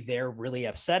 maybe they're really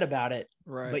upset about it,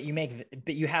 right?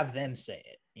 But you have them say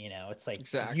it, you know. It's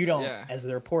like, you don't, as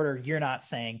the reporter, you're not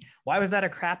saying, why was that a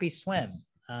crappy swim?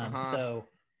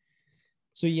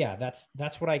 So yeah,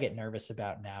 that's what I get nervous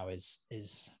about now is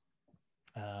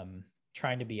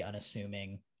trying to be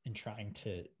unassuming and trying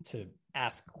to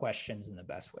ask questions in the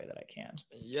best way that I can.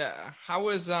 Yeah. How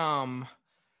was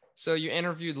so you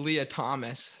interviewed Lia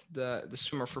Thomas, the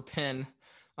swimmer for Penn.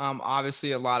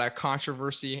 Obviously a lot of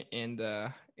controversy in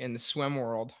the swim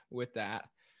world with that.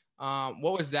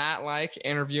 What was that like,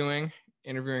 interviewing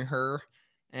her?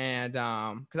 And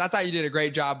because I thought you did a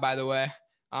great job, by the way.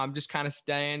 Just kind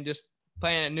of just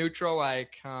playing it neutral,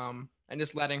 like, and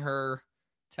just letting her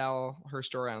tell her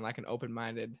story on like an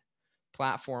open-minded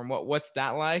platform. What's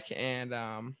that like? And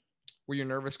were you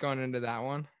nervous going into that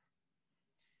one?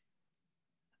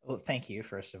 Well, thank you,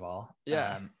 first of all.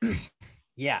 Yeah.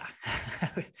 Yeah,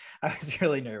 I was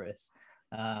really nervous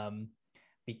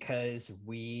because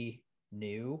we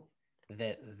knew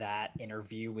that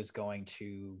interview was going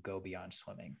to go beyond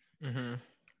swimming,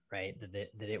 right?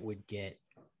 That it would get,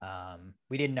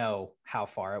 we didn't know how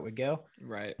far it would go,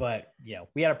 right? But you know,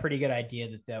 we had a pretty good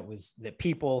idea that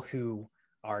people who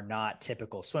are not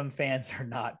typical swim fans, are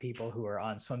not people who are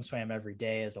on SwimSwam every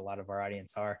day, as a lot of our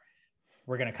audience are,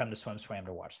 we're going to come to SwimSwam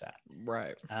to watch that,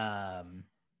 right?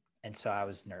 And so I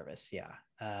was nervous. Yeah.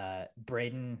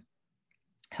 Braden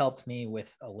helped me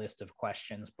with a list of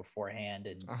questions beforehand.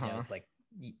 And, you know, it's like,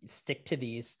 stick to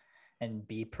these. and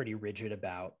be pretty rigid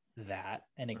about that.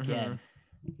 And Mm-hmm. again,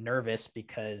 nervous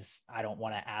because I don't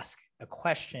want to ask a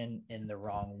question in the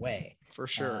wrong way. For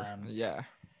sure. Yeah.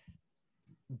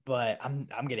 But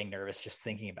I'm getting nervous just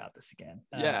thinking about this again.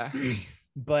 Yeah.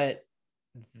 But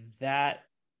that,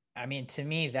 I mean, to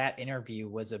me, that interview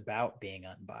was about being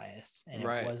unbiased, and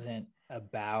Right. it wasn't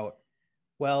about,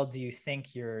 well, do you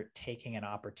think you're taking an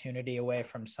opportunity away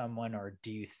from someone, or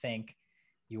do you think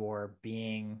you're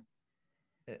being,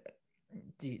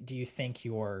 do you think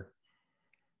you're,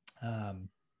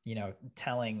 you know,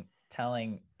 telling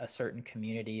a certain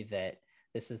community that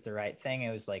this is the right thing?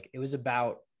 It was like, it was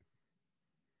about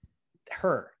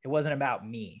her. It wasn't about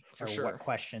me For or sure. what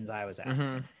questions I was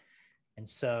asking. And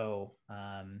so,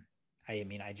 I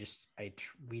mean,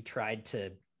 we tried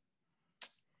to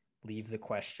leave the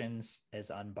questions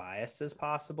as unbiased as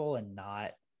possible and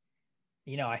not,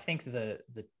 you know, I think the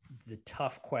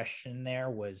tough question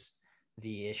there was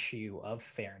the issue of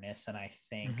fairness. And I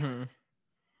think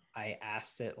I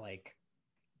asked it like,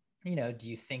 you know, do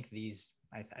you think these,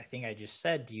 I think I just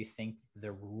said, do you think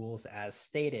the rules as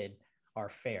stated are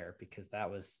fair? Because that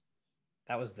was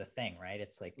the thing, right?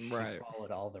 It's like she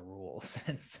followed all the rules.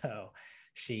 And so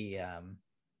she,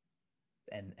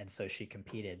 and so she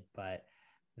competed, but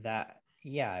that,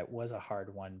 yeah, it was a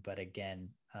hard one. But again,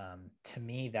 to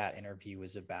me, that interview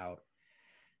was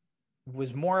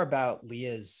more about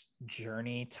Lia's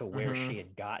journey to where she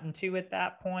had gotten to at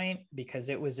that point, because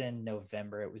it was in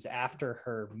November. It was after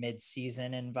her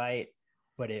mid-season invite,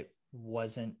 but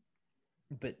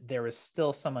there was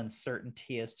still some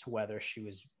uncertainty as to whether she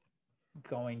was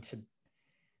going to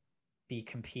be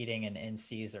competing in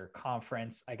NCs or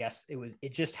conference. I guess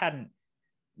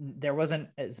there wasn't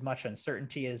as much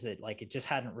uncertainty as it just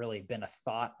hadn't really been a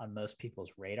thought on most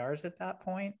people's radars at that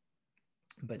point.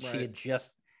 But she had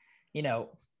just, you know,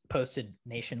 posted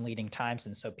nation leading times.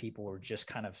 And so people were just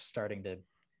kind of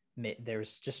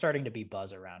there's just starting to be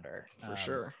buzz around her. For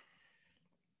sure.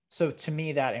 So to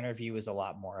me, that interview was a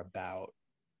lot more about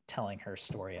telling her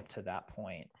story up to that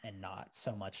point and not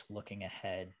so much looking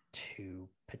ahead to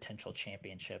potential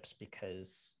championships,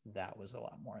 because that was a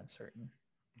lot more uncertain.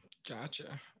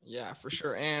 Gotcha. Yeah, for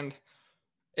sure. And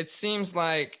it seems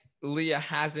like Lia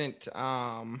hasn't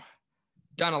done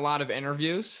a lot of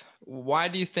interviews. Why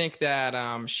do you think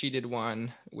that she did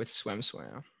one with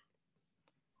SwimSwam?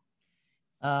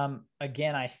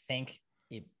 Again, I think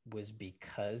it was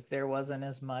because there wasn't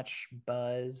as much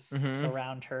buzz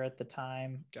around her at the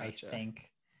time. Gotcha. I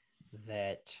think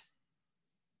that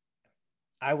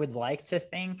I would like to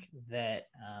think that,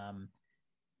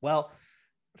 well,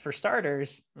 for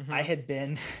starters, I had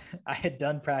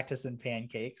done practice in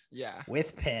pancakes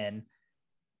with Penn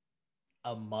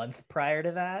a month prior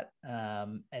to that.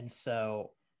 And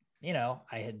so, you know,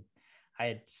 I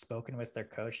had spoken with their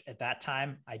coach at that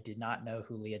time. I did not know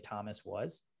who Lia Thomas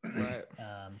was. Right.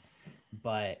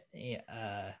 But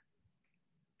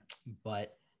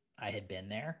I had been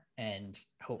there, and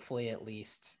hopefully at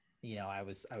least, you know, I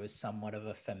was somewhat of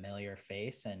a familiar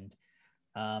face. And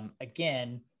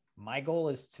again, my goal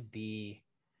is to be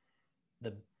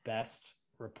the best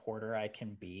reporter I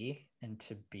can be, and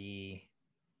to be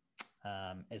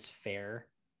as fair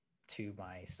to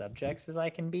my subjects as I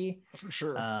can be. For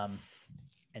sure.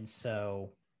 And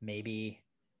so maybe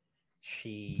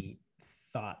she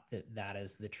thought that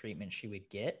is the treatment she would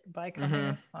get by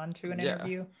coming onto an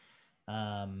interview.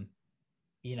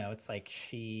 You know, it's like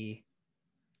she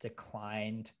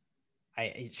declined.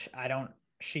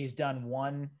 She's done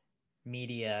one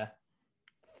media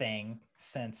thing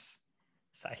since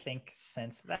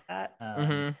that,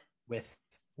 with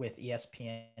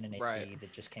ESPN and AC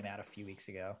that just came out a few weeks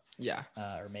ago. Yeah.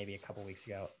 Or maybe a couple weeks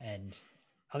ago. And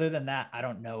other than that, I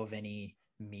don't know of any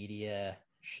media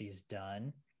she's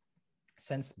done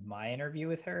since my interview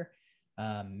with her.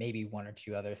 Maybe one or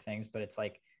two other things, but it's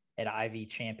like at Ivy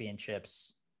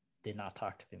Championships, did not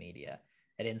talk to the media.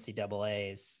 At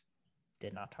NCAAs,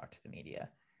 did not talk to the media.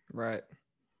 Right.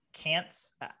 Can't,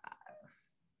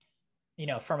 you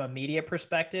know, from a media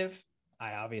perspective,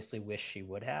 I obviously wish she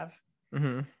would have.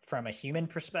 From a human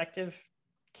perspective,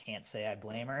 can't say I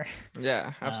blame her.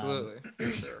 Yeah, absolutely.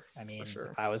 For sure. I mean, if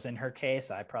I was in her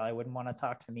case, I probably wouldn't want to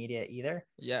talk to media either.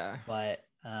 Yeah. But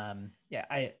yeah,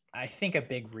 I think a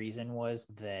big reason was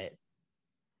that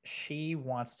she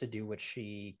wants to do what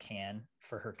she can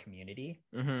for her community.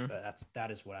 But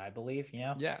that is what I believe, you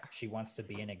know? Yeah. She wants to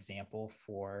be an example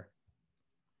for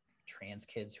trans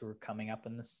kids who are coming up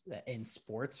in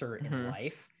sports or in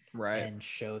life. Right. And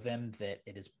show them that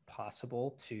it is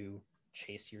possible to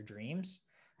chase your dreams,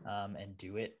 and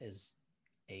do it as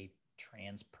a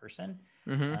trans person.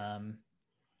 And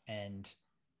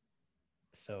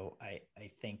so I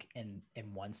think in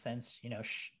one sense,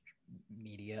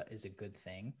 media is a good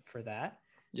thing for that.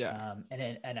 Yeah.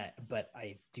 But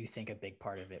I do think a big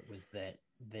part of it was that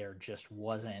there just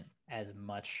wasn't as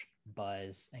much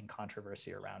buzz and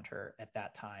controversy around her at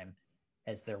that time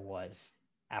as there was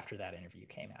after that interview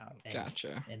came out and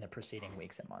Gotcha. in the preceding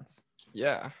weeks and months.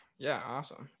 Yeah. Yeah.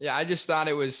 Awesome. Yeah. I just thought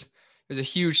it was a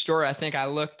huge story. I think I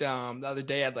looked the other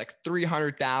day at like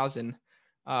 300,000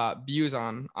 views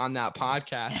on that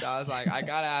podcast. So I was like, I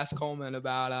gotta ask Coleman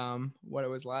about what it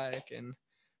was like and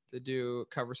to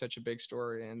cover such a big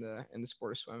story in the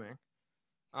sport of swimming.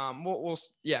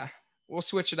 We'll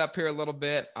switch it up here a little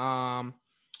bit.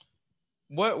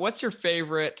 What's your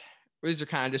favorite? These are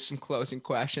kind of just some closing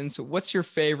questions. So what's your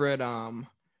favorite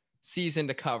season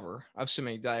to cover of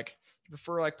swimming? Like, do you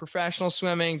prefer like professional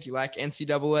swimming? Do you like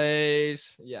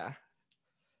NCAAs? Yeah.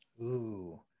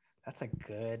 Ooh, that's a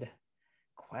good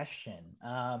question.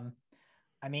 I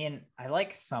mean, I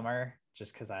like summer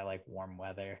just because I like warm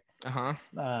weather. I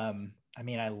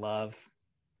mean, I love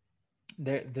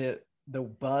the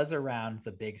buzz around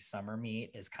the big summer meet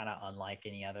is kind of unlike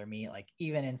any other meet. Like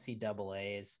even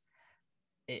NCAAs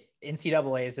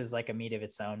is like a meet of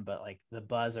its own, but like the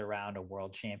buzz around a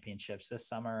world championships this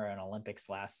summer and Olympics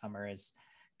last summer is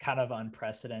kind of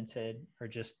unprecedented or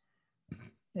just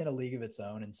in a league of its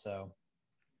own. And so,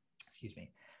 excuse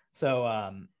me. So,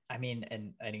 I mean,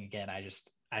 and again,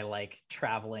 I like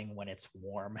traveling when it's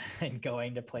warm and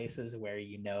going to places where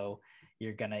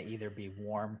you're gonna either be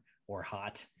warm or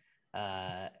hot.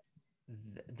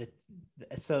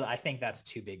 So I think that's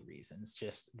two big reasons.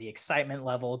 Just the excitement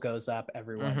level goes up.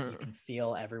 You can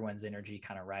feel everyone's energy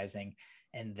kind of rising,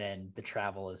 and then the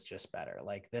travel is just better.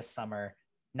 Like this summer,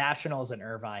 nationals in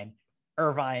Irvine.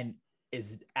 Irvine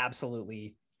is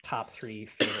absolutely top 3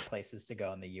 favorite places to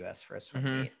go in the US for a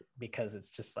swim meet because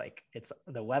it's just like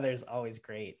the weather's always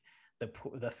great.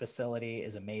 The facility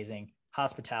is amazing.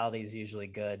 Hospitality is usually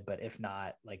good, but if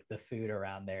not, like the food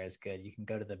around there is good. You can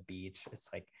go to the beach.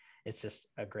 It's just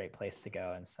a great place to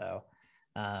go. And so,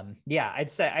 I'd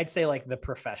say like the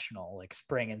professional, like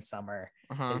spring and summer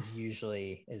is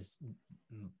usually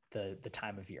the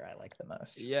time of year I like the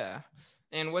most. Yeah.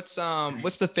 And what's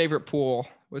the favorite pool?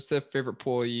 What's the favorite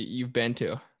pool you've been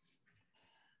to?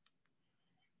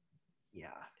 Yeah.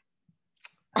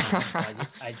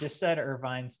 I just said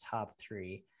Irvine's top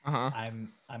 3.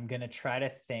 I'm gonna try to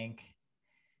think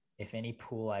if any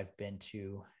pool I've been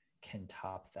to can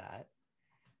top that.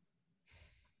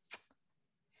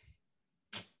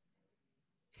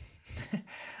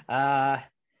 I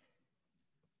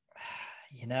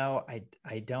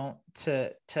don't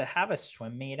to have a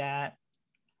swim meet at.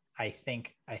 I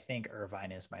think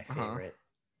Irvine is my favorite.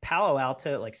 Palo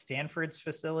Alto, like Stanford's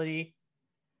facility,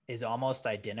 is almost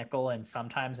identical, and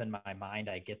sometimes in my mind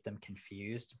I get them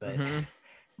confused, but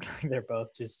they're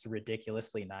both just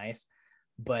ridiculously nice.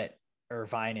 But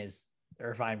Irvine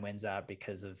wins out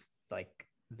because of like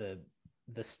the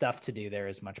stuff to do there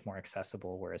is much more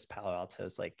accessible, whereas Palo Alto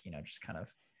is like, just kind of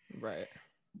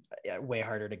way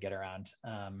harder to get around.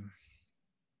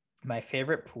 My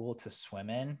favorite pool to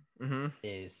swim in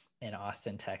is in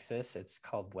Austin, Texas. It's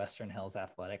called Western Hills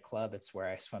Athletic Club. It's where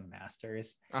I swim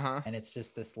masters. And it's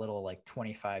just this little like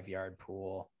 25-yard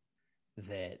pool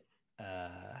that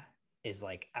is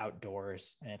like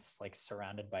outdoors, and it's like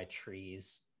surrounded by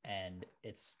trees, and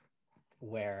it's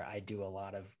where I do a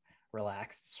lot of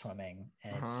relaxed swimming,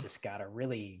 and it's just got a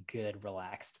really good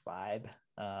relaxed vibe.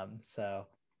 So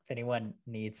if anyone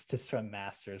needs to swim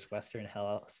masters, Western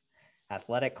Hills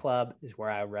Athletic Club is where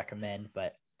I would recommend.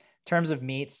 But in terms of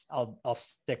meets, I'll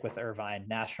stick with Irvine.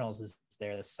 Nationals is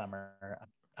there this summer.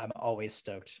 I'm always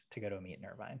stoked to go to a meet in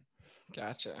Irvine.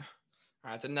 Gotcha.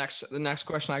 All right. The next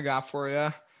question I got for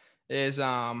you is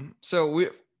so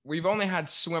we've only had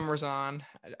swimmers on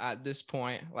at this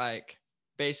point, like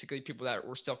basically people that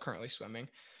were still currently swimming.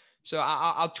 So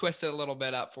I'll twist it a little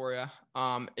bit up for you.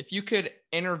 If you could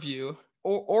interview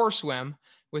or swim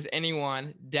with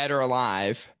anyone dead or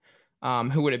alive,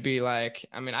 who would it be? Like,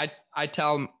 I mean, I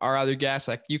tell our other guests,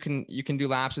 like, you can do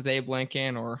laps with Abe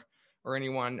Lincoln or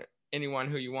anyone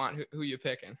who you want. Who you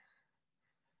picking?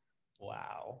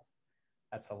 Wow,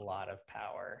 that's a lot of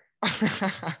power.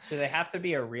 Do they have to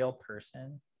be a real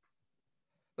person?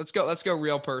 Let's go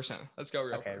real person. Let's go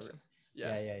real person.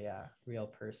 Yeah. Real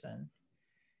person.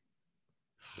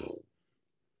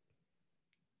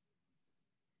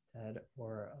 Dead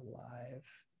or alive?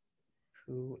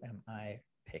 Who am I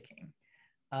picking?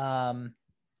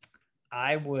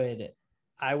 I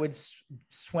would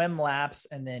swim laps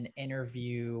and then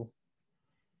interview.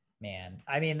 Man,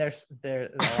 I mean, there's a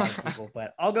lot of people,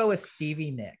 but I'll go with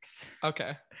Stevie Nicks.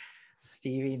 Okay.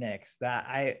 Stevie Nicks. That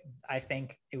I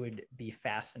think it would be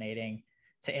fascinating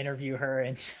to interview her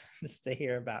and just to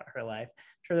hear about her life.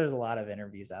 I'm sure there's a lot of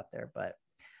interviews out there, but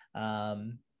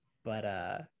and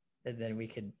then we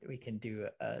can do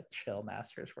a chill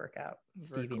masters workout. Very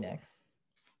Stevie cool. Nicks.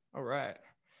 All right.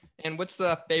 And what's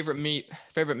the favorite meet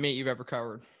you've ever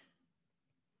covered?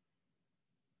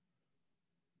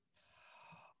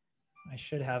 I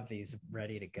should have these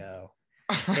ready to go.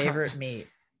 Favorite meet.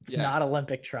 It's Yeah. not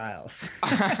Olympic trials.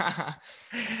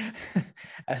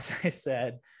 As I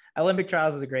said, Olympic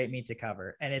trials is a great meet to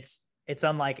cover. And it's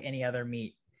unlike any other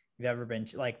meet you've ever been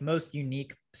to. Like most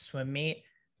unique swim meet,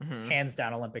 hands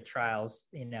down Olympic trials.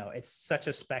 You know, it's such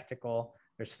a spectacle.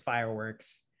 There's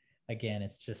fireworks. Again,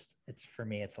 it's for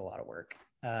me, it's a lot of work.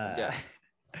 Yeah.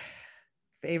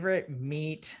 Favorite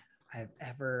meet I've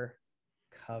ever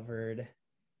covered.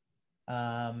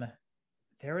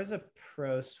 There was a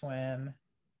pro swim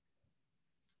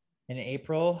in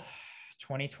April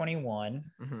 2021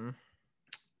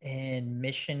 in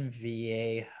Mission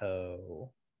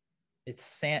Viejo. It's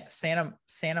Santa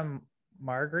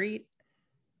Marguerite.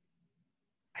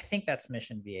 I think that's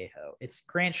Mission Viejo. It's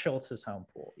Grant Schultz's home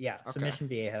pool. Yeah, so okay. Mission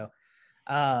Viejo.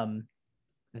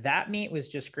 That meet was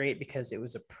just great because it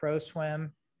was a pro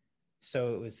swim.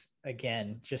 So it was,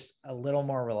 again, just a little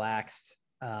more relaxed.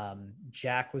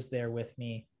 Jack was there with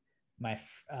me. My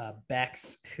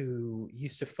Bex, who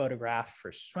used to photograph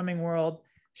for Swimming World.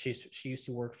 She used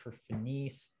to work for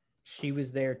Finis. She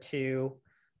was there too.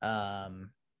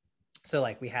 So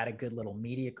like we had a good little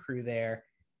media crew there.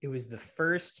 It was the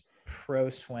first pro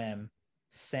swim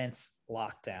since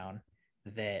lockdown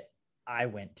that I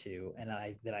went to, and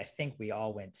that I think we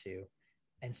all went to.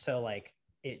 And so like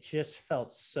it just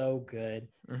felt so good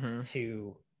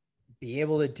to be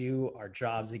able to do our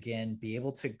jobs again, be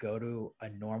able to go to a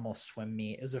normal swim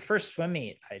meet. It was the first swim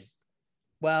meet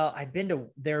I'd been to.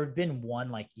 There had been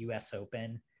one like US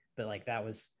Open, but like that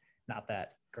was not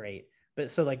that great.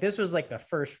 But so like this was like the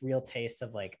first real taste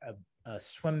of like a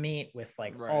swim meet with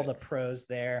like all the pros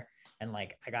there, and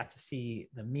like I got to see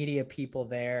the media people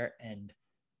there, and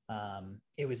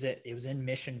it was in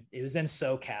Mission, it was in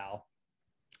SoCal,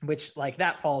 which like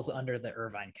that falls under the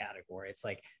Irvine category. It's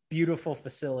like beautiful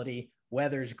facility,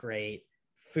 weather's great,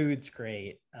 food's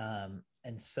great,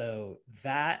 and so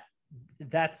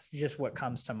that's just what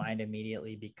comes to mind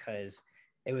immediately, because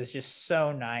it was just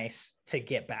so nice to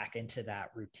get back into that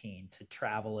routine, to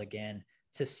travel again,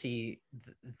 to see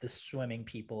the swimming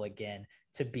people again,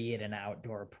 to be at an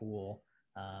outdoor pool.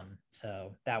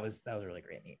 So that was a really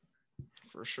great meet.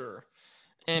 For sure.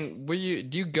 And do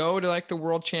you go to like the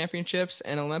World Championships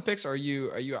and Olympics, or are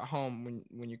you at home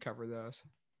when you cover those?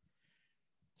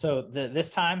 So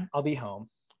this time I'll be home.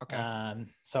 Okay.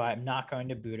 So I'm not going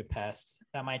to Budapest.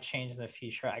 That might change in the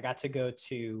future. I got to go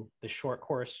to the short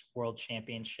course World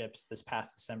Championships this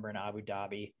past December in Abu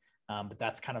Dhabi, but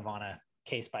that's kind of on a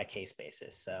case-by-case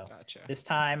basis. So gotcha. This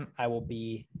time I will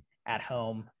be at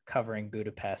home covering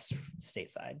Budapest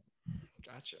stateside.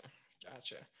 Gotcha.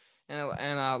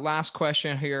 And last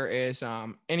question here is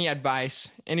any advice,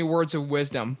 any words of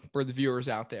wisdom for the viewers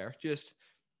out there? Just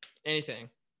anything.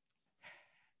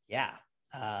 Yeah.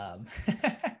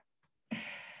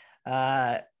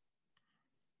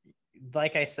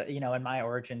 Like I said, in my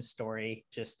origin story,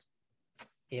 just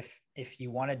if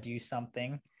you want to do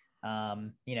something,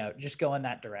 just go in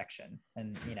that direction.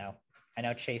 And, I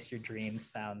know chase your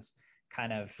dreams sounds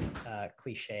kind of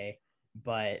cliche,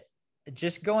 but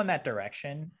just go in that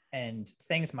direction, and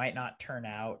things might not turn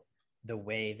out the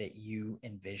way that you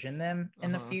envision them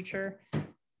in the future.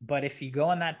 But if you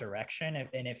go in that direction,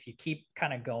 and if you keep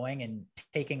kind of going and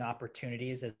taking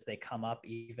opportunities as they come up,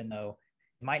 even though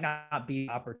it might not be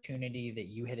the opportunity that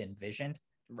you had envisioned,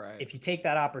 right? If you take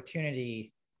that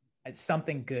opportunity,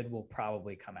 something good will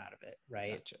probably come out of it,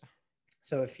 right? Gotcha.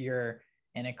 So if you're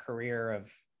in a career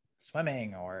of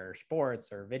swimming or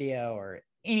sports or video or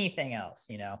anything else,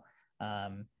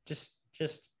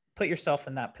 just put yourself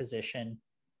in that position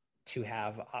to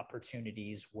have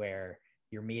opportunities where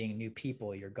you're meeting new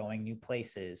people, you're going new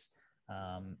places,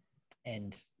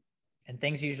 and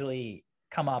things usually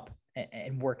come up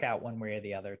and work out one way or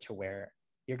the other to where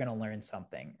you're going to learn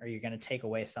something, or you're going to take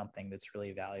away something that's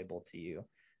really valuable to you.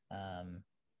 I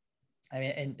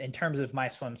mean, in terms of my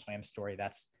SwimSwam story,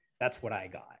 that's what I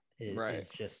got. Is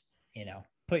just,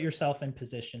 put yourself in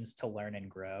positions to learn and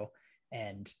grow,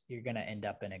 and you're going to end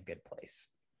up in a good place.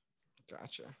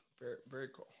 Gotcha. Very, very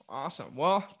cool. Awesome.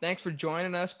 Well, thanks for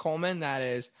joining us, Coleman. That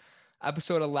is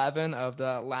episode 11 of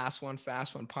the Last One,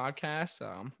 Fast One podcast.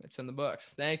 It's in the books.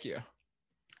 Thank you.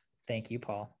 Thank you,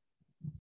 Paul.